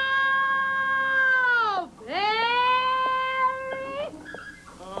 Strawberry.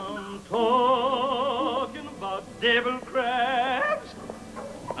 I'm talking about devil crabs.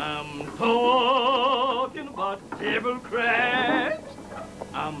 I'm talking about devil crabs.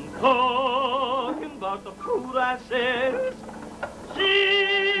 I'm talking about the fruit I said.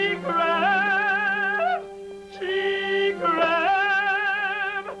 Sea crab,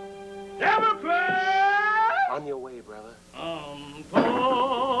 devil crab. On your way, brother. I'm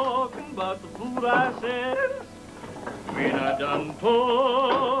talking about the food I said. When I done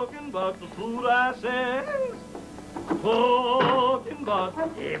talking about the food I said. Talking about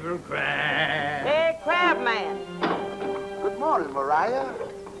devil crab. Hey, crab man. Good morning, Mariah.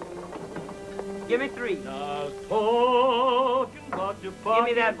 Give me 3. Just talking about your Give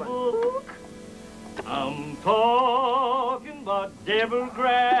me that one. pocketbook. I'm talking about devil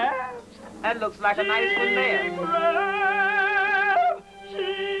crabs. That looks like a nice one there.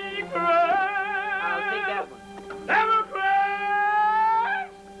 She crab. I'll take that one. Devil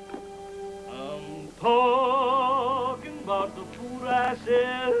crabs. I'm talking about the food I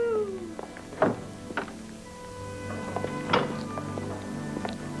sell.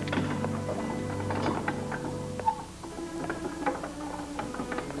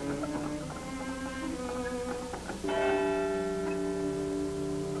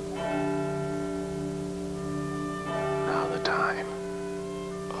 Now the time.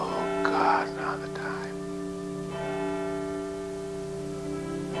 Oh, God, now the time.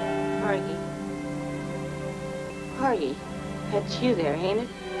 Porgy, that's you there, ain't it?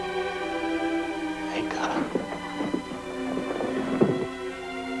 Ain't got a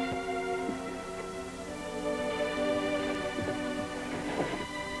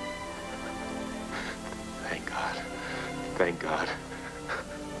Thank God.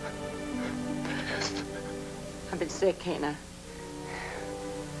 Bess. I've been sick, ain't I?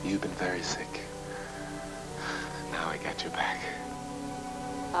 You've been very sick. Now I got your back.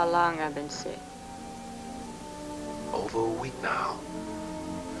 How long I've been sick? Over a week now.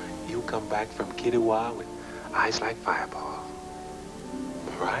 You come back from Kittiwah with eyes like fireball.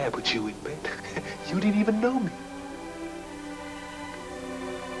 Mariah put you in bed. You didn't even know me.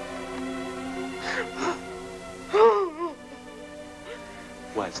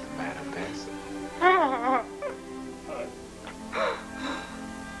 What's the matter, Bess?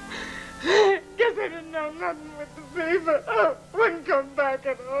 Guess I didn't know nothing with the fever. I wouldn't come back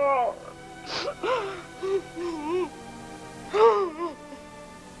at all.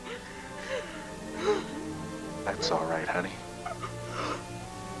 That's all right, honey.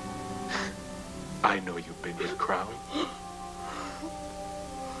 I know you've been with Crown.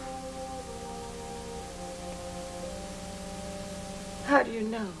 How do you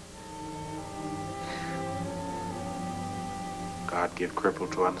know? God give cripple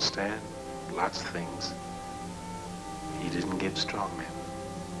to understand lots of things. He didn't give strong men.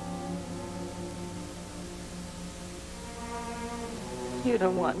 You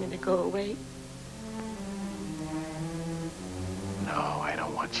don't want me to go away? No, I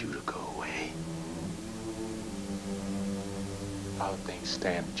don't want you to go away. How things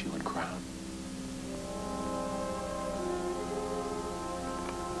stand with you and Crown?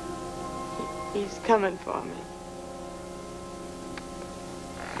 He's coming for me.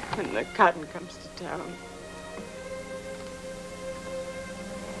 When the cotton comes to town.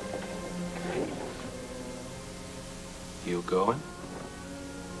 You going?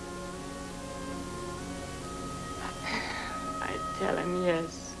 I tell him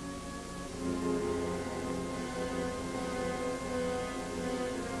yes.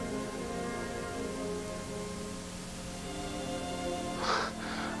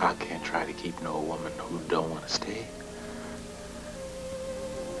 I can't try to keep no woman who don't want to stay.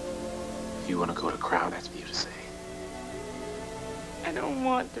 If you want to go to Crown, that's for you to say. I don't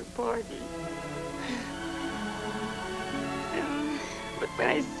want to, Porgy. But when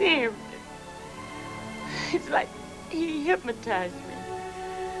I see him, it's like he hypnotized me.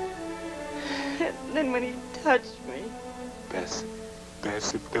 And then when he touched me... Bess,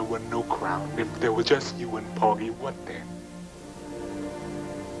 if there were no Crown, if there was just you and Porgy, what then?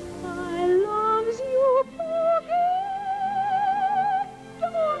 I loves you, Porgy.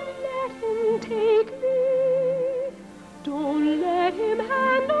 Don't let him take me. Don't let him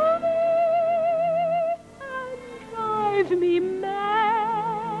handle me and drive me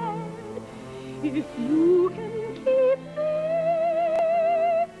mad. If you can keep me,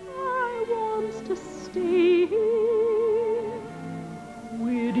 I want to stay here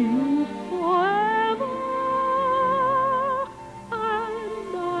with you forever,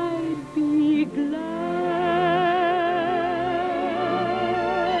 and I'd be glad.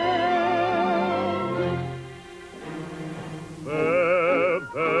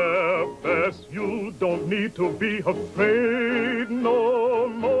 Bess, you don't need to be afraid no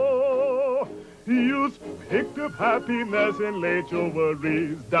more. You've picked up happiness and laid your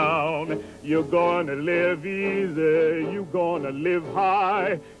worries down. You're gonna live easy, you're gonna live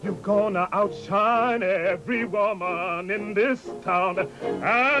high. You're gonna outshine every woman in this town.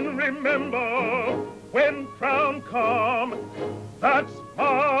 And remember, when Crown come, that's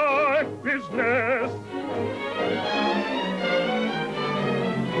my business.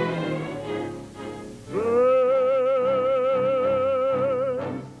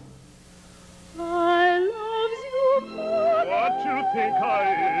 I loves you, Porgy. What you think I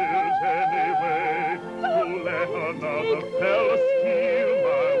is anyway? To let another fella steal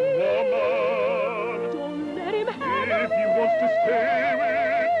my woman. Don't let him have If he wants to stay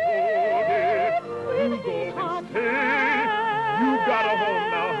with Porgy, you go and stay. You got a home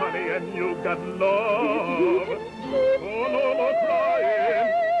now, honey, and you got love. Oh, no more crying.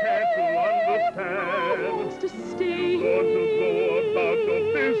 Can't you understand? wants to stay Want to go about your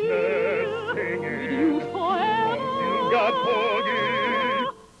business singing. you forever. You got Porgy.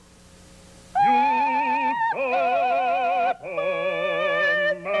 You got a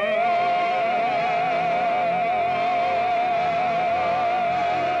man.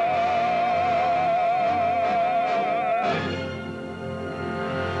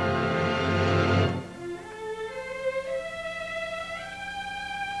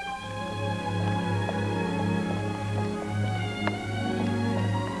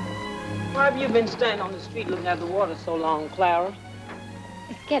 Why have you been standing on the street looking at the water so long, Clara?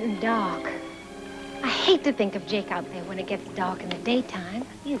 It's getting dark. I hate to think of Jake out there when it gets dark in the daytime.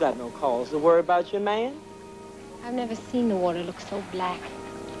 You got no cause to worry about your man. I've never seen the water look so black.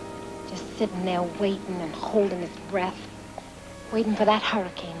 Just sitting there waiting and holding its breath. Waiting for that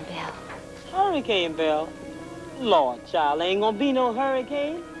hurricane bell. Hurricane bell? Lord, child, ain't gonna be no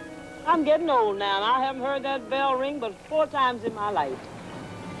hurricane. I'm getting old now, and I haven't heard that bell ring but 4 times in my life.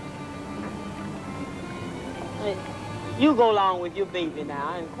 Hey, you go along with your baby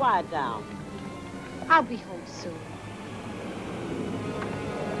now and quiet down. I'll be home soon.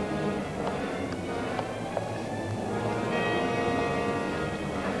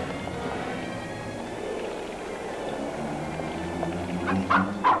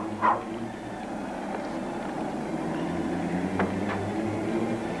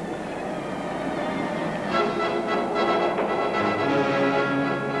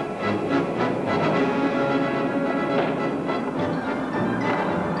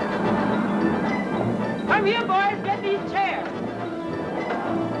 Come here, boys. Get these chairs.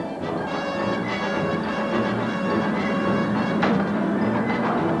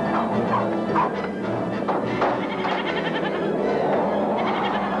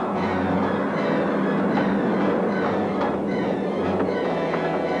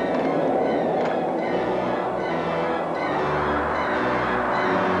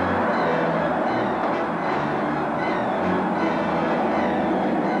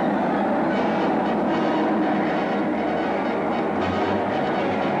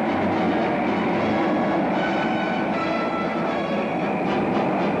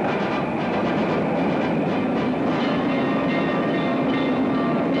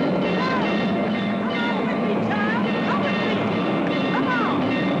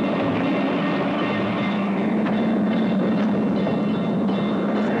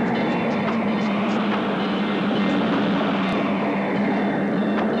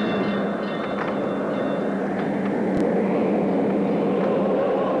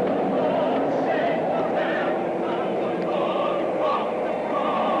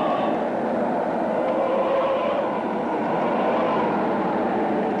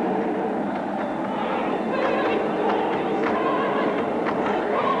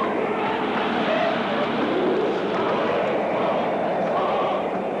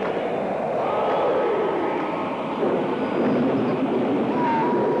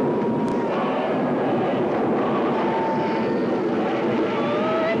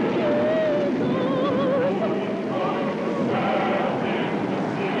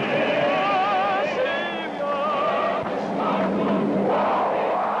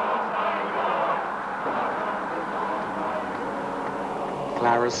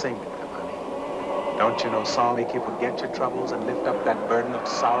 Clara's singing them, honey. Don't you know song make you forget your troubles and lift up that burden of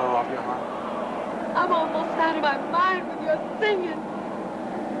sorrow off your heart? I'm almost out of my mind with your singing.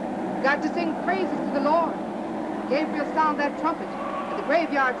 Got to sing praises to the Lord. Gabriel sound that trumpet, and the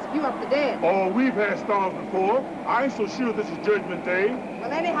graveyard spew up the dead. Oh, we've had storms before. I ain't so sure this is Judgment Day.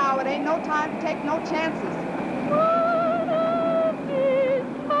 Well, anyhow, it ain't no time to take no chances.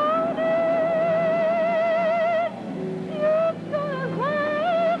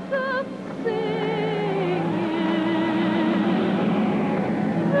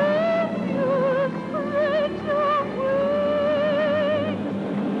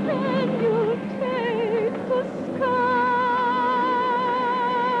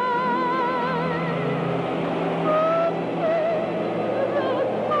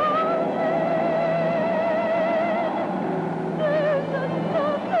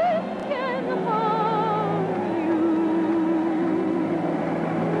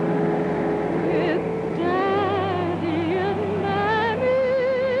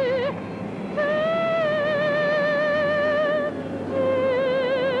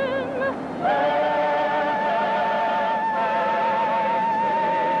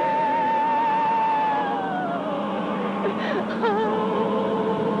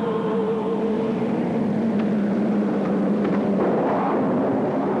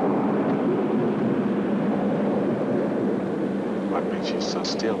 So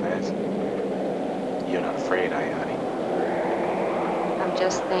still, Bess. You're not afraid, are you, honey? I'm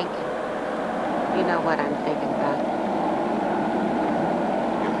just thinking. You know what I'm thinking about.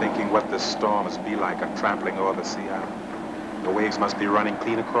 You're thinking what the storm must be like, a trampling over the sea island. The waves must be running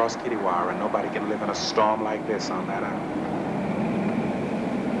clean across Kittiwah, and nobody can live in a storm like this on that island.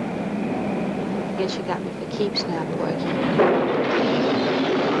 Guess you got me for keeps now, Porgy.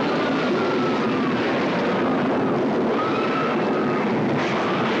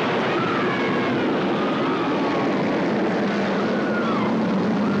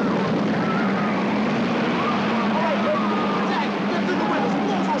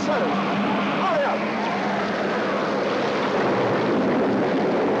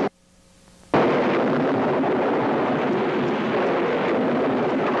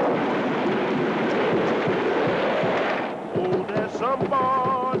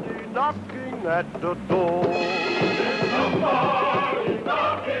 knocking at the door. There's somebody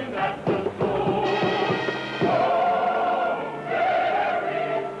knocking at the door. Oh,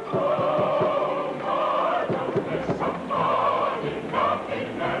 Mary, oh, Martha, there's somebody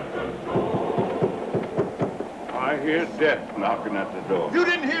knocking at the door. I hear death knocking at the door. You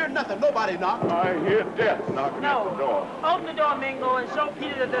didn't hear nothing. Nobody knocked. I hear death knocking at the door. Open the door, Mingo, and show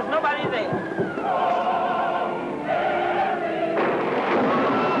Peter that there's nobody there.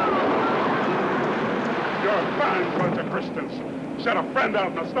 You're a fine bunch of Christians. Shut a friend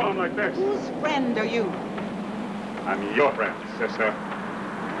out in a storm like this. Whose friend are you? I'm your friend, sister.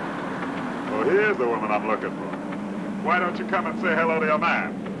 Well, here's the woman I'm looking for. Why don't you come and say hello to your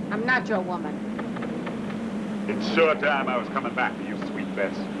man? I'm not your woman. It's sure time I was coming back to you, sweet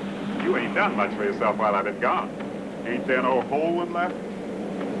Bess. You ain't done much for yourself while I've been gone. Ain't there no whole one left?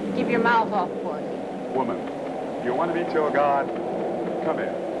 Keep your mouth off, Porgy. Woman, you want to meet your God? Come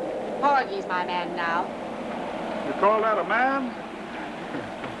here. Porgy's my man now. You call that a man?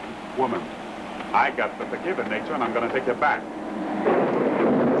 Woman, I got the forgiving nature, and I'm going to take you back.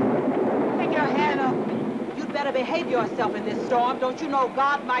 Take your hand off me. You'd better behave yourself in this storm. Don't you know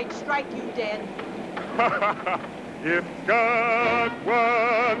God might strike you dead? If God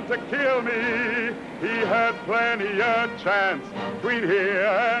wanted to kill me, he had plenty of chance between here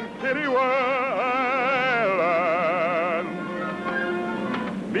and Kitty Island.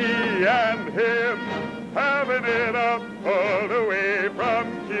 Me and him having it up all the way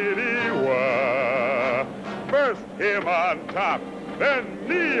from Kitty-Wah. First him on top, then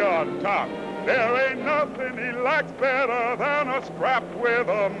me on top. There ain't nothing he likes better than a scrap with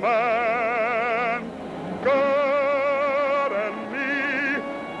a man. God and me,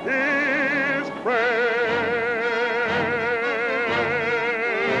 his friend.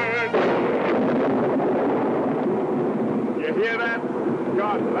 You hear that?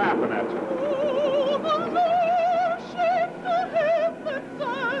 God's laughing at you. Oh, the Lord shakes the heavens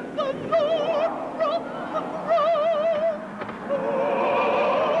and the Lord from the throne.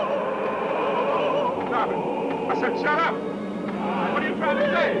 Stop it. I said shut up. What are you trying to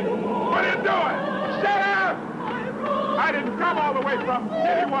say? What are you doing? Shut up! I didn't come all the way from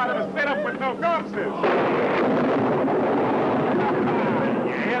Kitty-Wah to sit up with no ghosts. You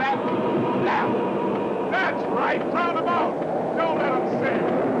hear that? Now, that's right. Turn them out. Don't let them sing.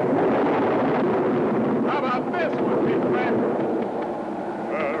 How about this one, big friend?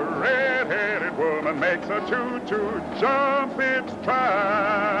 A red-headed woman makes a choo-choo jump its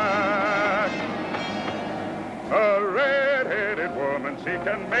track. A red-headed woman, she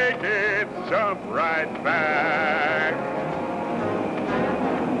can make it jump right back.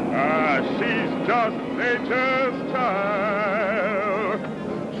 She's just nature's child.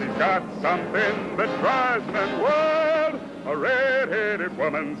 She's got something that drives men wild. A red-headed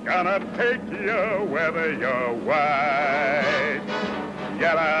woman's gonna take you whether you're white,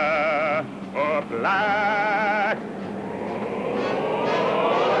 yellow, or black.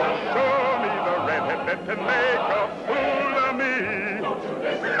 Show me the redhead that can make a fool of me.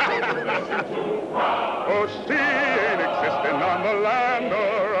 Oh, she ain't existing on the land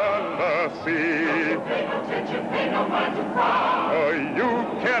or on the sea. Pay no attention, pay no mind to cry. Oh, you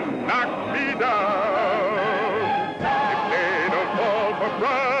can knock me down. If they don't fall for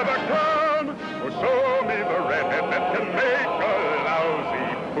brother crown, oh, show me the redhead that can make a lousy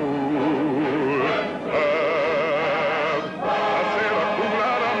fool. I'll say the fool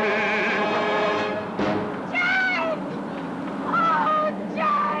out of me. Jane! Oh,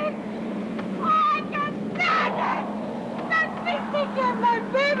 Jane! Oh, I can't stand it! Let me take care of my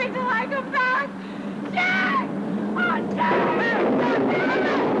baby till I come back! Jane! Oh, Jane!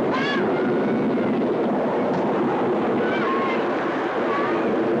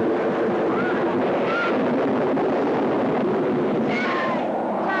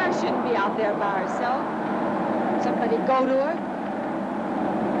 Clara shouldn't be out there by herself. Somebody go to her.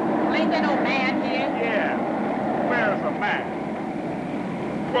 Ain't there no man here? Yeah. Where's the man?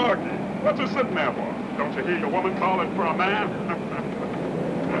 Porgy, what you sitting there for? Don't you hear your woman calling for a man?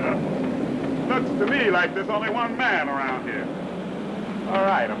 Looks to me like there's only one man around here. All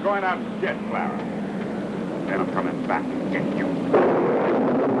right, I'm going out to get Clara. Then I'm coming back to get you.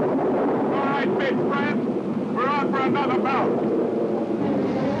 All right, big friend. We're on for another bout.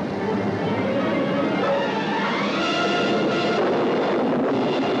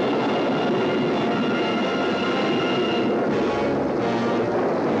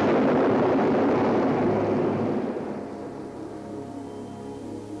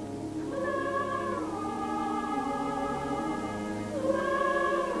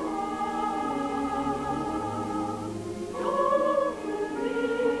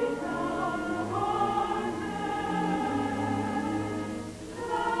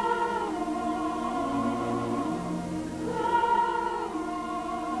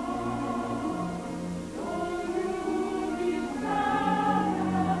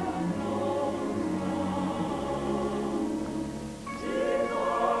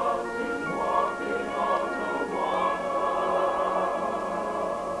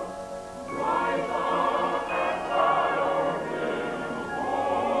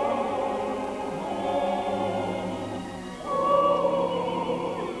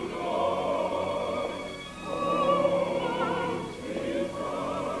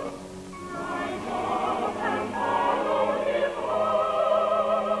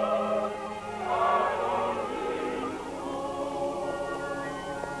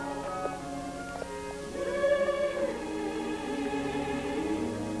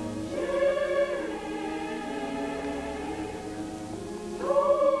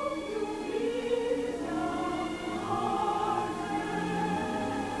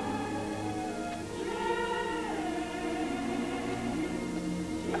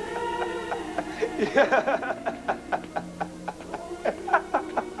 You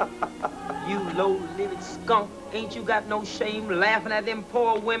low-living skunk. Ain't you got no shame laughing at them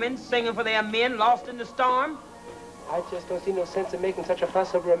poor women singing for their men lost in the storm? I just don't see no sense in making such a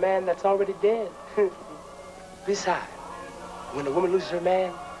fuss over a man that's already dead. Besides, when a woman loses her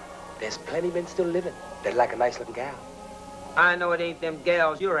man, there's plenty of men still living that like a nice-looking gal. I know it ain't them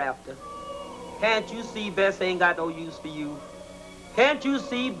gals you're after. Can't you see Bess ain't got no use for you? Can't you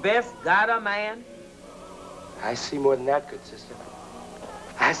see Bess got a man? I see more than that, good sister.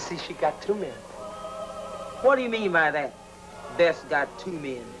 I see she got 2 men. What do you mean by that? Bess got 2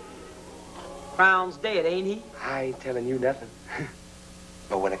 men. Crown's dead, ain't he? I ain't telling you nothing.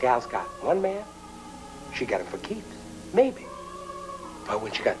 But when a gal's got 1 man, she got him for keeps. Maybe. But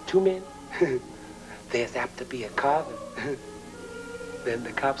when she got 2 men, there's apt to be a carving. Then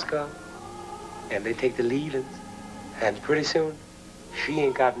the cops come, and they take the leavings, and pretty soon, she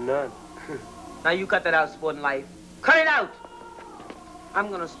ain't got none. Now you cut that out, sporting life. Cut it out! I'm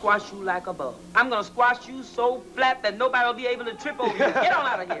gonna squash you like a bug. I'm gonna squash you so flat that nobody will be able to trip over you. Get on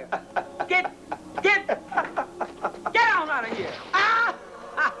out of here. Get on out of here. Ah!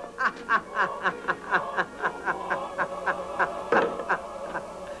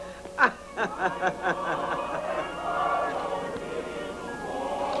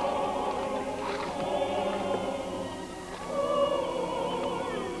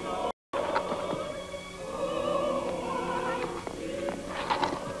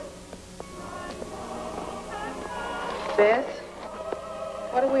 Bess,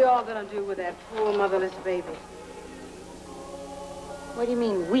 what are we all gonna do with that poor motherless baby? What do you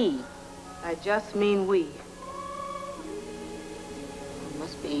mean, we? I just mean we. It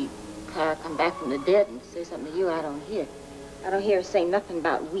must be Clara come back from the dead and say something to you I don't hear. I don't hear her say nothing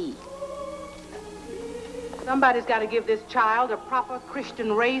about we. Somebody's got to give this child a proper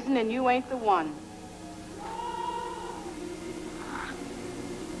Christian raising, and you ain't the one.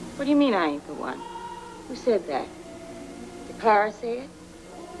 What do you mean I ain't the one? Who said that? Did Clara say it?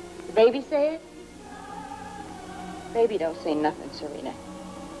 The baby say it? Baby don't say nothing, Serena.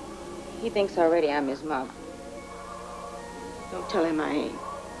 He thinks already I'm his mama. Don't tell him I ain't.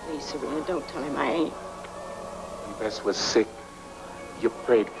 Please, Serena, don't tell him I ain't. When Bess was sick, you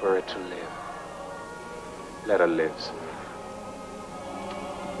prayed for her to live. Let her live, Serena.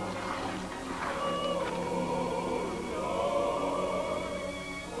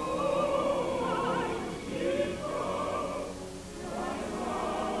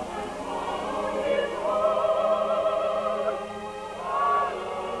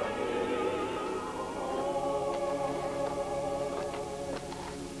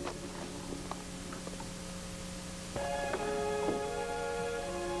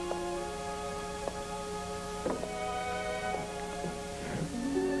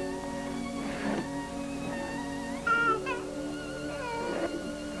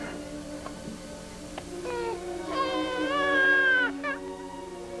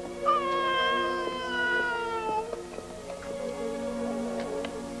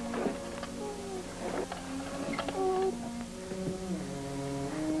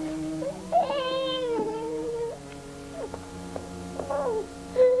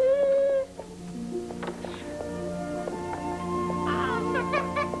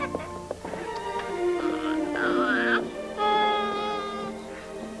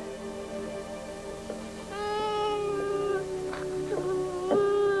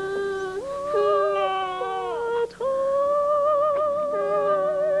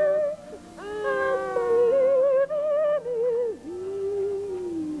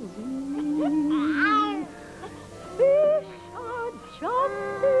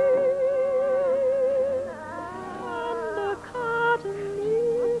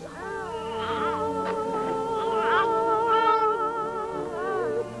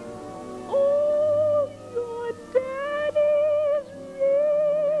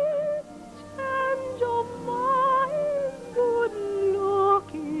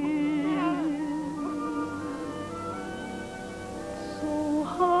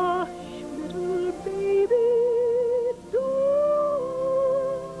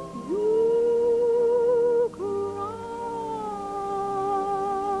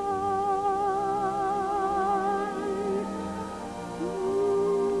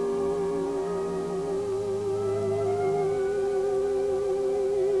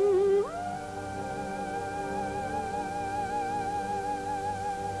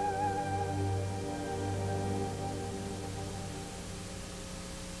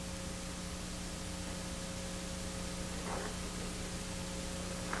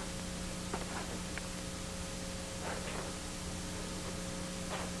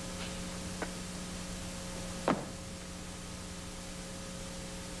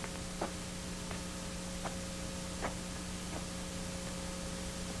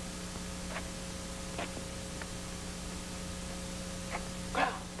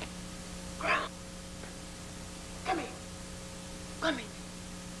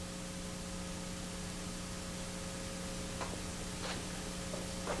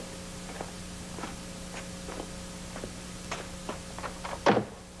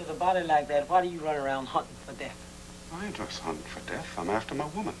 body like that, why do you run around hunting for death? I ain't just hunting for death. I'm after my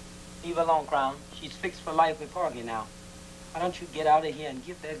woman. Leave her alone, Crown. She's fixed for life with Porgy now. Why don't you get out of here and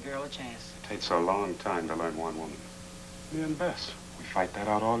give that girl a chance? It takes a long time to learn one woman. Me and Bess, we fight that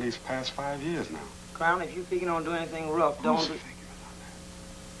out all these past 5 years now. Crown, if you're figuring on doing anything rough, don't... Who's figuring on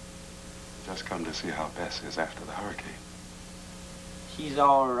that? Just come to see how Bess is after the hurricane. She's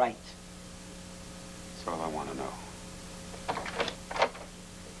all right. That's all I want to know.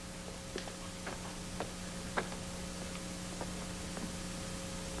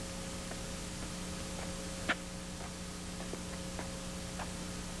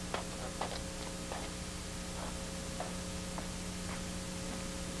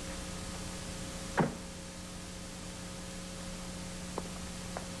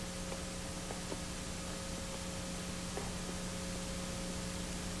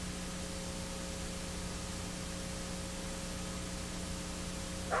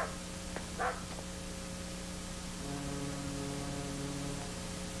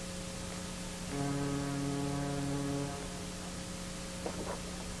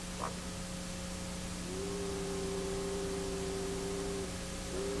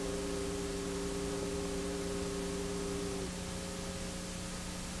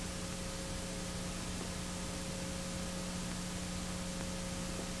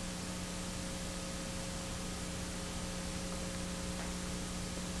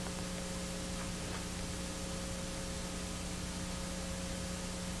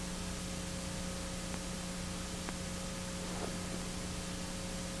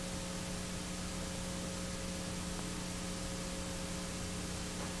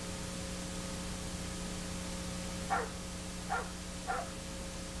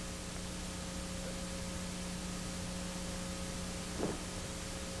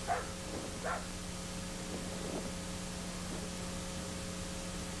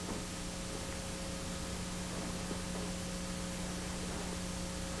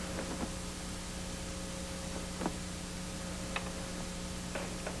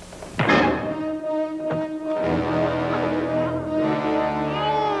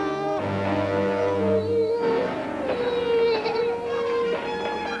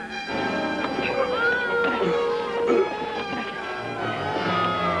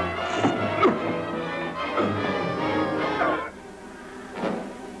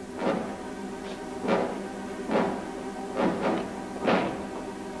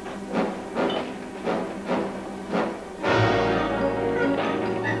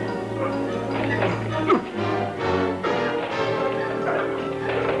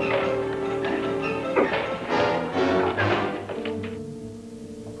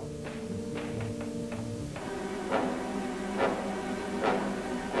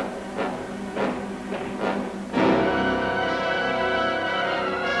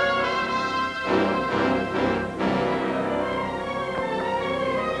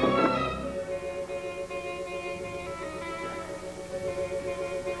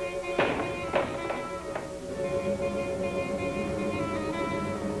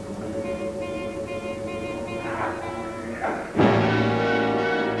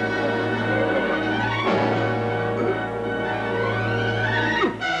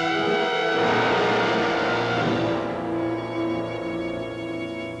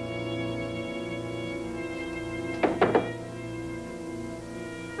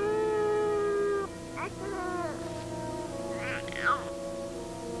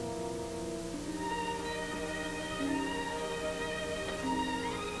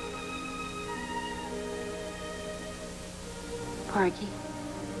 Porgy.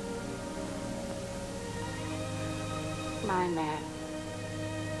 My man.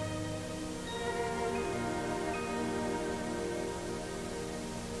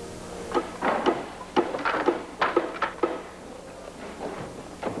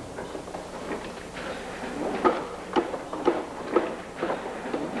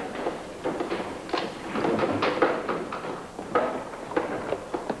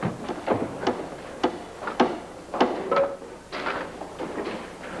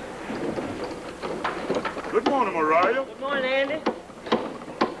 Good morning, Mariah. Good morning, Andy.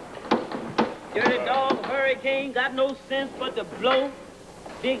 Dirty dog hurricane got no sense but to blow.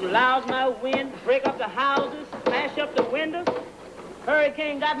 Big loudmouth wind, break up the houses, smash up the windows.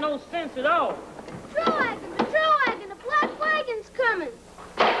 Hurricane got no sense at all. Patrol wagon, the black wagon's coming.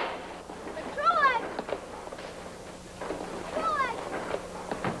 Patrol wagon. Patrol wagon.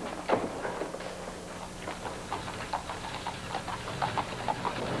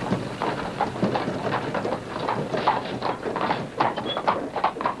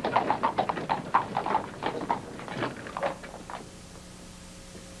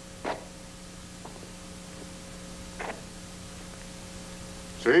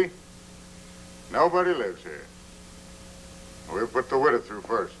 See? Nobody lives here. We'll put the widow through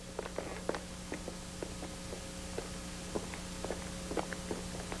first.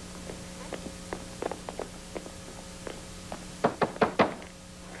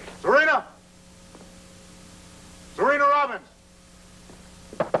 Serena! Serena Robbins!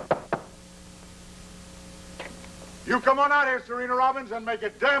 You come on out here, Serena Robbins, and make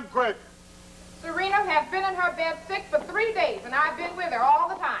it damn quick. Serena has been in her bed sick for 3 days, and I've been with her all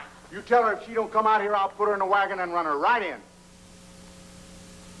the time. You tell her if she don't come out here, I'll put her in a wagon and run her right in.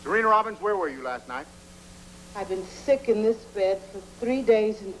 Serena Robbins, where were you last night? I've been sick in this bed for 3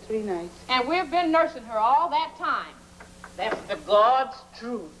 days and 3 nights. And we've been nursing her all that time. That's the God's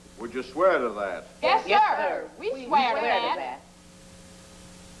truth. Would you swear to that? Yes, Yes, sir. sir. We swear to that.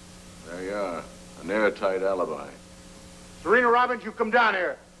 There you are. An airtight alibi. Serena Robbins, you come down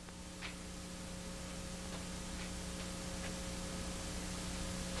here.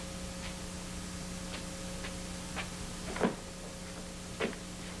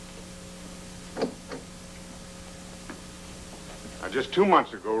 Now, just 2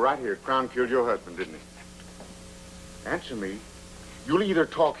 months ago, right here, Crown killed your husband, didn't he? Answer me. You'll either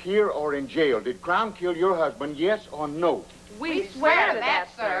talk here or in jail. Did Crown kill your husband, yes or no? We swear to that,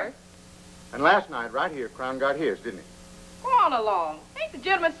 sir. And last night, right here, Crown got his, didn't he? Go on along. Ain't the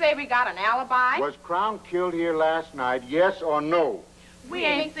gentleman say we got an alibi? Was Crown killed here last night, yes or no? We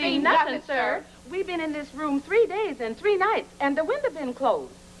ain't seen nothing, sir. We've been in this room 3 days and 3 nights, and the window been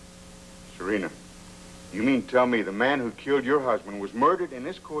closed. Serena, you mean tell me the man who killed your husband was murdered in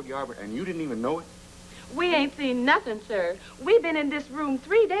this courtyard and you didn't even know it? We ain't seen nothing, sir. We've been in this room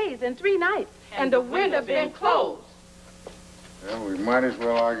 3 days and 3 nights, and the window been closed. Well, we might as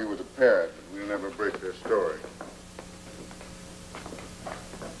well argue with the parrot, but we'll never break their story.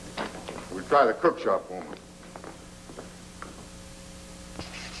 We'll try the cook shop woman.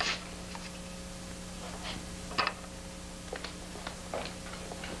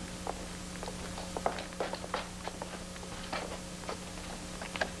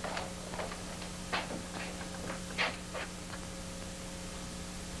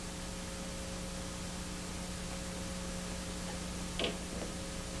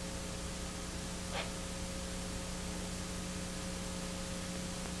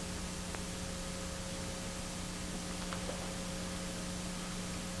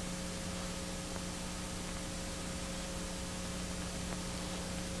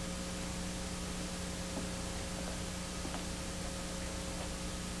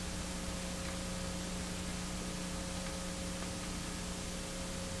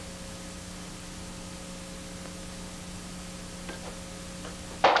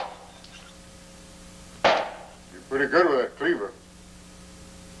 Pretty good with that cleaver.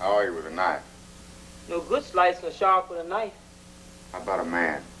 How are you with a knife? No good slicing a shark with a knife. How about a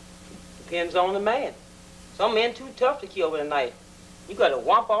man? Depends on the man. Some men too tough to kill with a knife. You gotta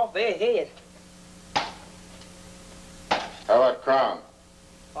whomp off their head. How about Crown?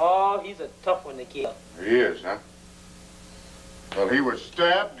 Oh, he's a tough one to kill. He is, huh? Well, he was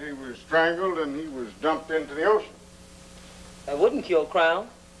stabbed, he was strangled, and he was dumped into the ocean. That wouldn't kill Crown.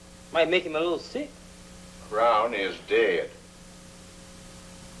 Might make him a little sick. Crown is dead.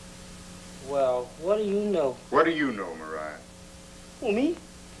 Well, what do you know? What do you know, Mariah? Who, me?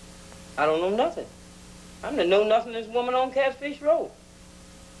 I don't know nothing. I'm the know-nothingest woman on Catfish Road.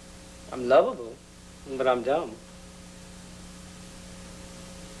 I'm lovable, but I'm dumb.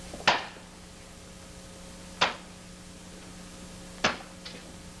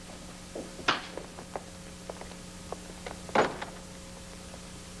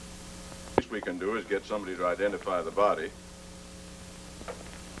 We can do is get somebody to identify the body.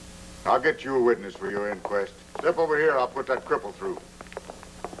 I'll get you a witness for your inquest. Step over here, I'll put that cripple through.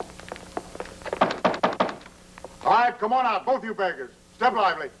 All right, come on out, both you beggars. Step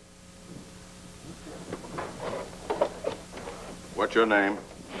lively. What's your name?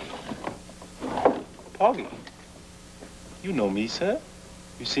 Porgy. You know me, sir.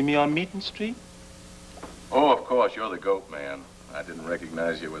 You see me on Meeting Street? Oh, of course, you're the goat man. I didn't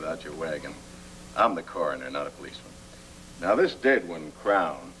recognize you without your wagon. I'm the coroner, not a policeman. Now, this dead one,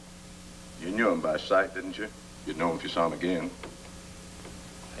 Crown, you knew him by sight, didn't you? You'd know him if you saw him again.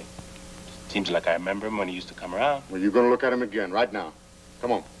 Seems like I remember him when he used to come around. Well, you're going to look at him again right now.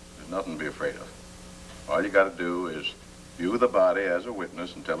 Come on. There's nothing to be afraid of. All you got to do is view the body as a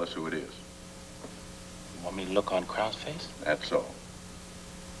witness and tell us who it is. You want me to look on Crown's face? That's all.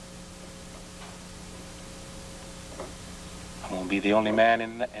 I won't be the only man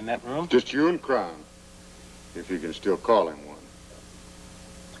in that room? Just you and Crown, if you can still call him one.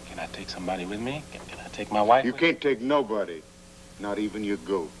 Can I take somebody with me? Can I take my wife? You can't take nobody. Not even your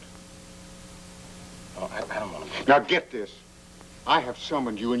goat. Oh, I don't want to. Now get this. I have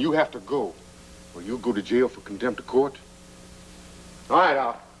summoned you and you have to go. Or you'll go to jail for contempt of court. All right,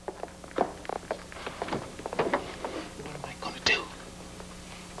 Al.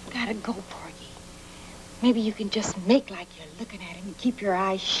 Gotta go, Porgy. Maybe you can just make like you're looking at him and keep your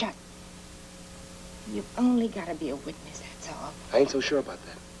eyes shut. You've only got to be a witness, that's all. I ain't so sure about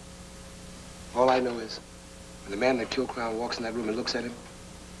that. All I know is, when the man that killed Crown walks in that room and looks at him,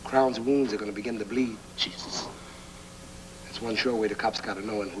 Crown's wounds are going to begin to bleed. Jesus. That's one sure way the cops got to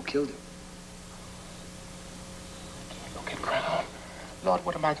know who killed him. Look at Crown. Lord,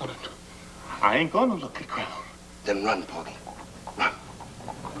 what am I going to do? I ain't going to look at Crown. Then run, Porgy. Run.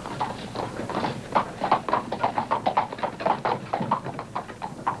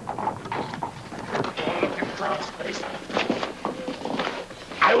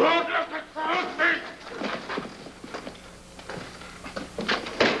 I won't look at Crown's face!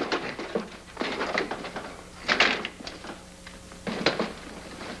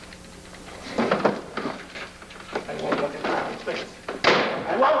 I won't look at Crown's face.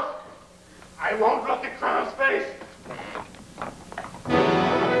 I won't look at Crown's face!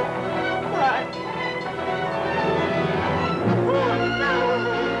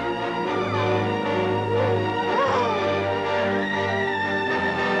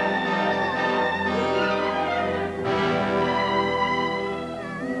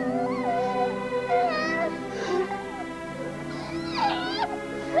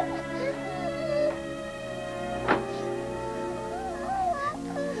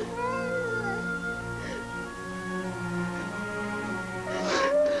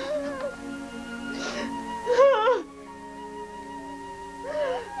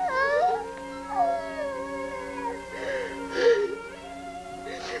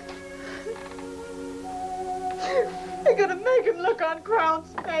 They're gonna make him look on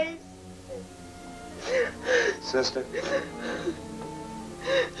Crown's face. Sister,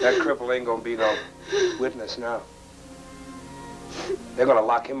 that cripple ain't gonna be no witness now. They're gonna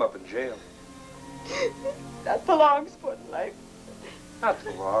lock him up in jail. That belongs for life. Not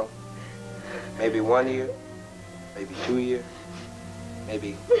too long. Maybe 1 year, maybe 2 years,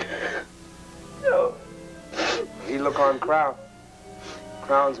 maybe. No. He look on Crown.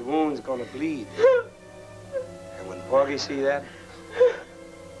 Crown's wound's gonna bleed. And when Porgy see that,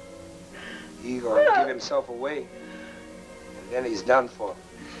 he gonna give himself away. And then he's done for.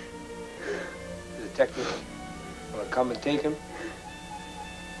 The detective gonna come and take him,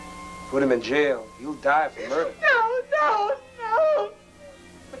 put him in jail. He'll die for murder. No.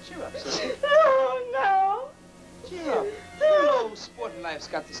 But cheer up, sister. No. Cheer up. You know, sporting life's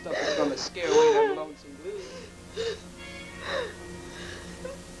got the stuff that's gonna scare away that lonesome blues.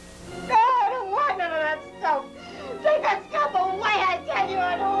 No, I don't want none of that stuff. Take that stuff away, I tell you.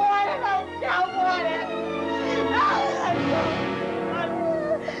 I don't want it. I don't want it.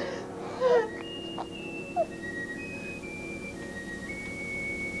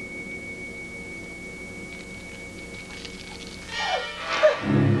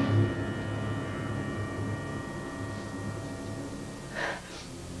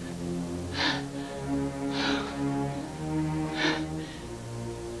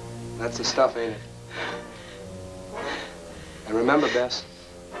 That's the stuff, ain't it? And remember, Bess,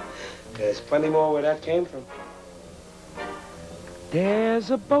 there's plenty more where that came from. There's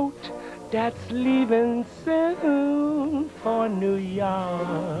a boat that's leaving soon for New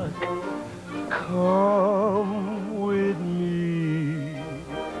York. Come with me.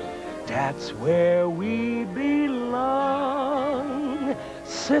 That's where we belong,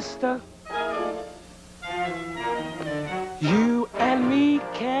 sister. You and me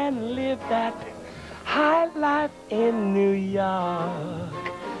can live that high life in New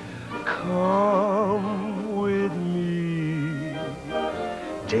York. Come with me.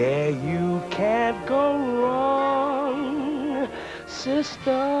 There you can't go wrong,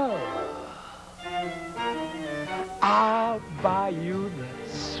 sister. I'll buy you the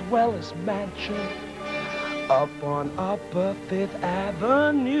swellest mansion up on Upper Fifth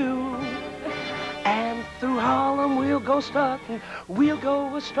Avenue. And through Harlem we'll go strutting,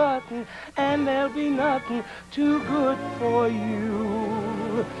 and there'll be nothing too good for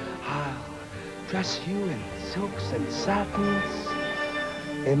you. I'll dress you in silks and satins,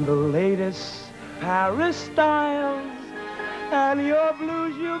 in the latest Paris styles, and your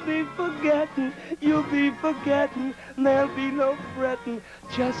blues you'll be forgetting, there'll be no fretting,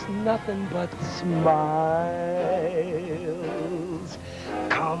 just nothing but smiles.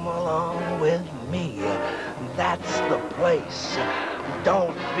 Come along with me, that's the place.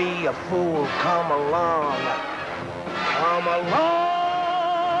 Don't be a fool, come along. come along.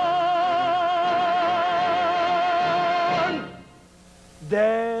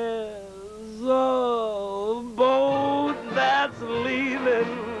 There's a boat that's leaving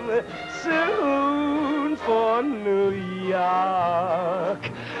soon for New York.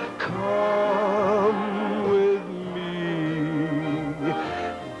 Come with me.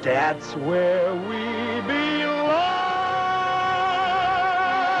 That's where we belong.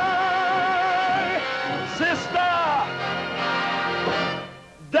 Sister,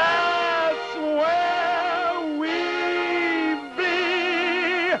 that's where we belong.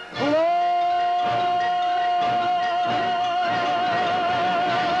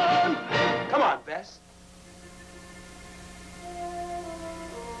 Come on, Bess.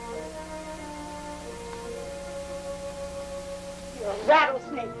 You're a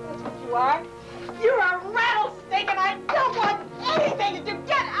rattlesnake, that's what you are. You're a rattlesnake, and I don't want anything to do.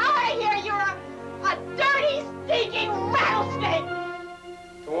 Get out of here! You're a dirty, stinking rattlesnake!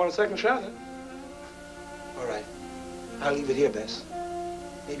 Don't want a second shot, huh? All right. I'll leave it here, Bess.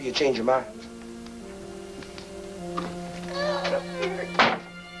 Maybe you change your mind.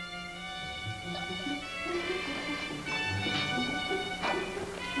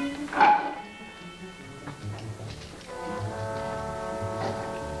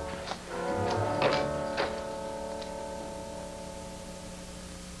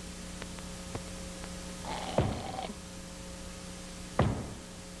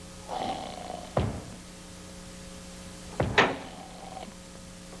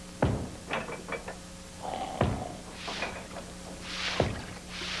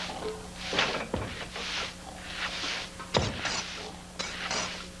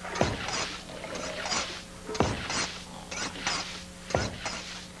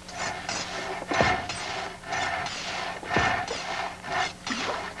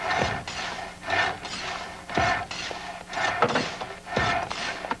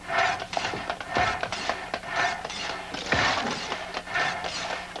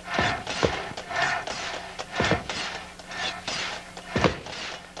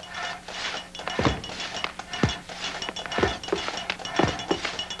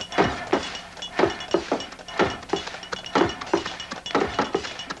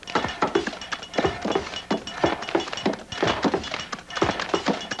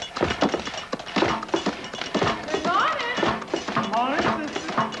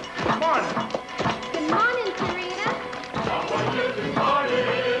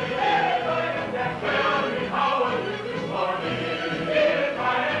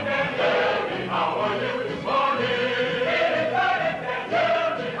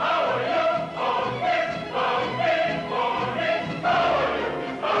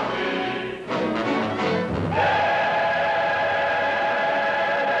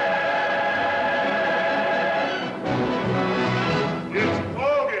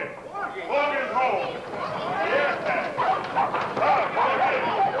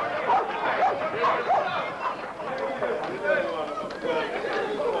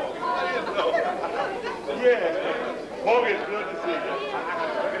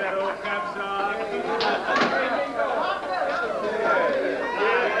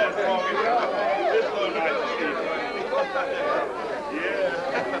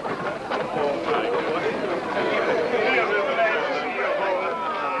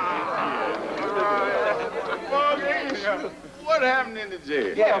 What happened in the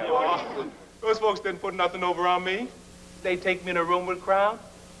jail? Yeah, boy. Those folks didn't put nothing over on me. They take me in a room with Crown.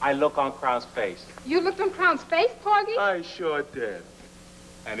 I look on Crown's face. You looked on Crown's face, Porgy? I sure did.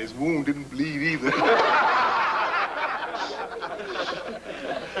 And his wound didn't bleed either.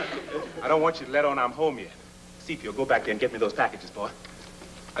 I don't want you to let on I'm home yet. See if you'll go back there and get me those packages, boy.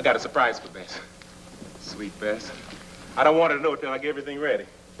 I got a surprise for Bess. Sweet Bess. I don't want her to know till I get everything ready.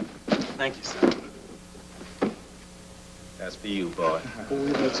 Thank you, son. That's for you, boy.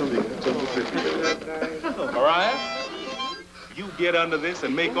 Mariah, you get under this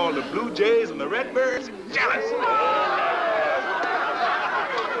and make all the Blue Jays and the Redbirds jealous.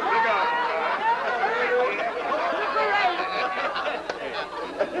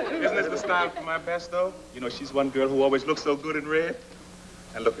 Isn't this the style for my Bess, though? You know, she's one girl who always looks so good in red.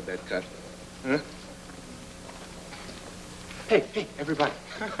 And look at that cut. Huh? Hey, everybody.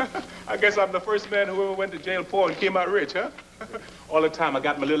 I guess I'm the first man who ever went to jail poor and came out rich, huh? All the time I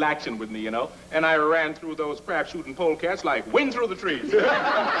got my little action with me, you know? And I ran through those crap-shooting polecats like wind through the trees.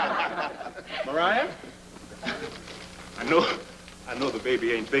 Mariah? I know the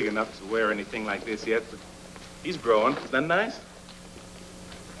baby ain't big enough to wear anything like this yet, but he's growing. Isn't that nice?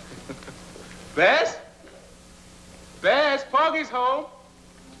 Bess? Bess, Porgy's home.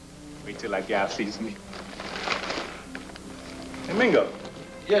 Wait till that gal sees me. Hey, Mingo.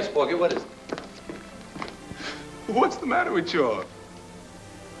 Yes, Porgy, what is it? What's the matter with you?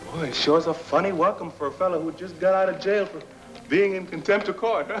 Boy, it sure is a funny welcome for a fellow who just got out of jail for being in contempt of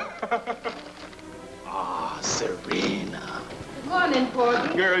court. Ah, Serena. Good morning,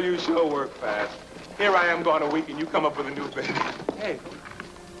 Porgy. Girl, you sure work fast. Here I am gone a week and you come up with a new baby. Hey,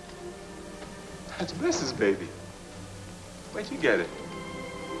 that's Bess's baby. Where'd you get it?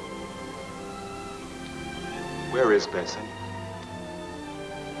 Where is Bess, honey?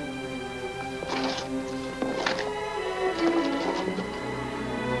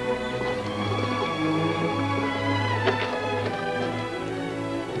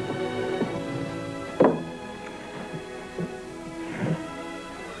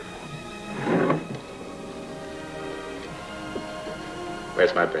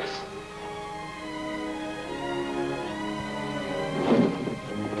 Where's my Bess?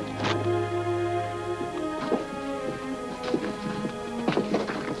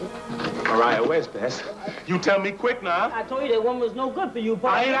 Mariah, where's Bess? You tell me quick now. I told you that woman was no good for you,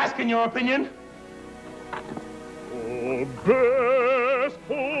 Porgy. I ain't asking your opinion. Oh, Bess,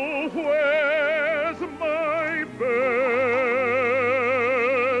 oh, where's my Bess?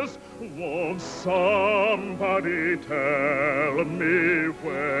 Won't somebody tell me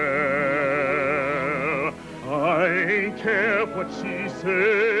where? I ain't care what she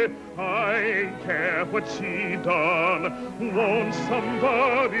said, I ain't care what she done. Won't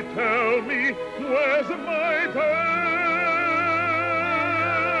somebody tell me where's my Bess?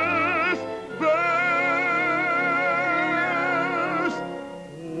 Bess!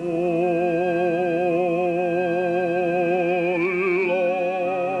 Oh,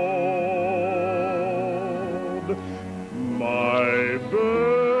 Lord, my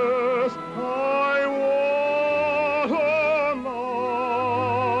Bess, I want her now.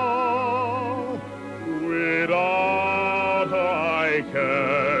 Without her, I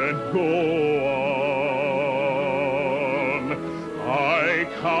can't go on. I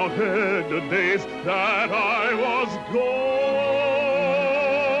counted the days that I was gone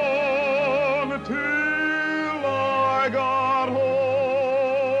till I got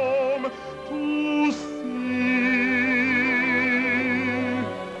home to see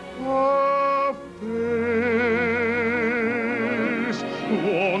her face.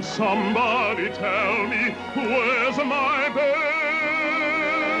 Won't somebody tell me where's my Bess?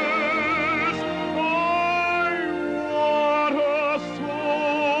 I want her so,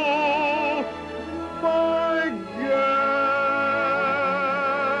 my gal,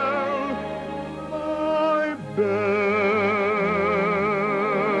 my Bess.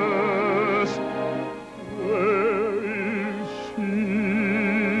 Where is she?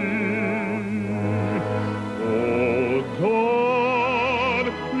 Oh, God,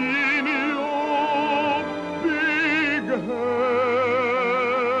 in your big hand,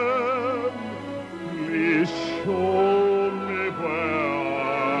 please show me where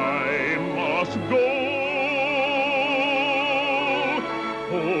I must go.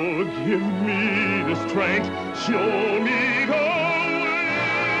 Oh, give me the strength, show me the way.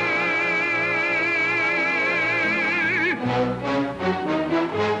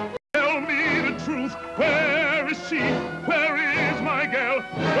 Tell me the truth, where is she? Where is my gal?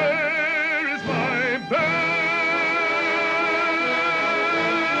 Where is my Bess?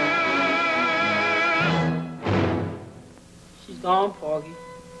 She's gone, Porgy.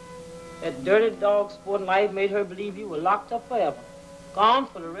 That dirty dog sporting life made her believe you were locked up forever. Gone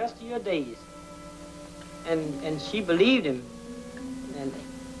for the rest of your days. And she believed him. And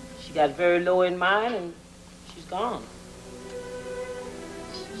she got very low in mind, and she's gone.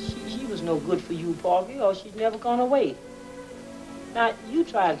 She was no good for you, Porgy, or she'd never gone away. Now, you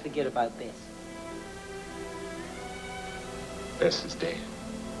try and forget about Bess. Bess is dead.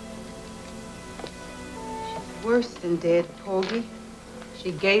 Worse than dead, Porgy.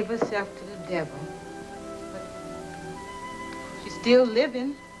 She gave herself to the devil. But she's still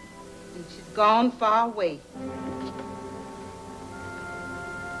living, and she's gone far away.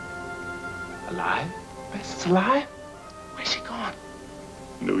 Alive? Bess is alive? Where's she gone?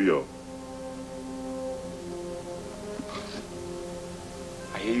 New York.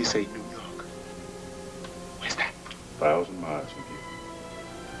 I hear you say New York. Where's that? 1,000 miles from here.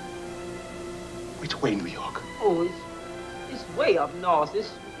 Which way, New York? Oh, it's way up north. It's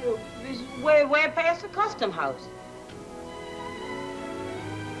way past the custom house.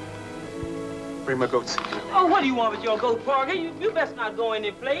 Bring my goat, see. Oh, what do you want with your goat, Porgy? You best not go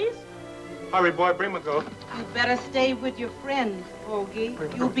any place. Hurry, boy, bring my goat. You better stay with your friends, Porgy.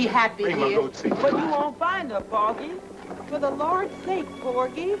 You'll be happy Bring here. my goat, see. But you won't find her, Porgy. For the Lord's sake,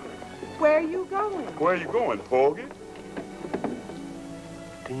 Porgy, where are you going? Where are you going, Porgy?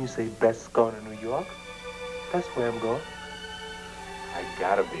 Didn't you say Bess going to New York? That's where I'm going. I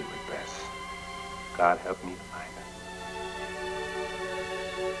gotta be with Bess. God help me to find her.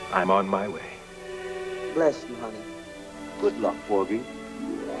 I'm on my way. Bless you, honey. Good luck, Porgy.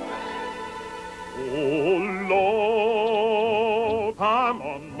 Oh, Lord, I'm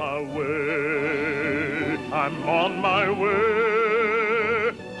on my way. I'm on my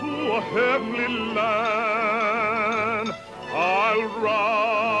way to a heavenly land. I'll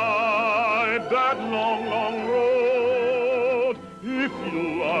ride that long, long road if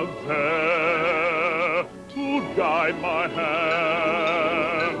you are there to guide my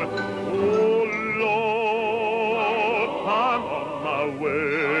hand. Oh, Lord, I'm on my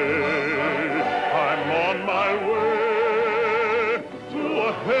way.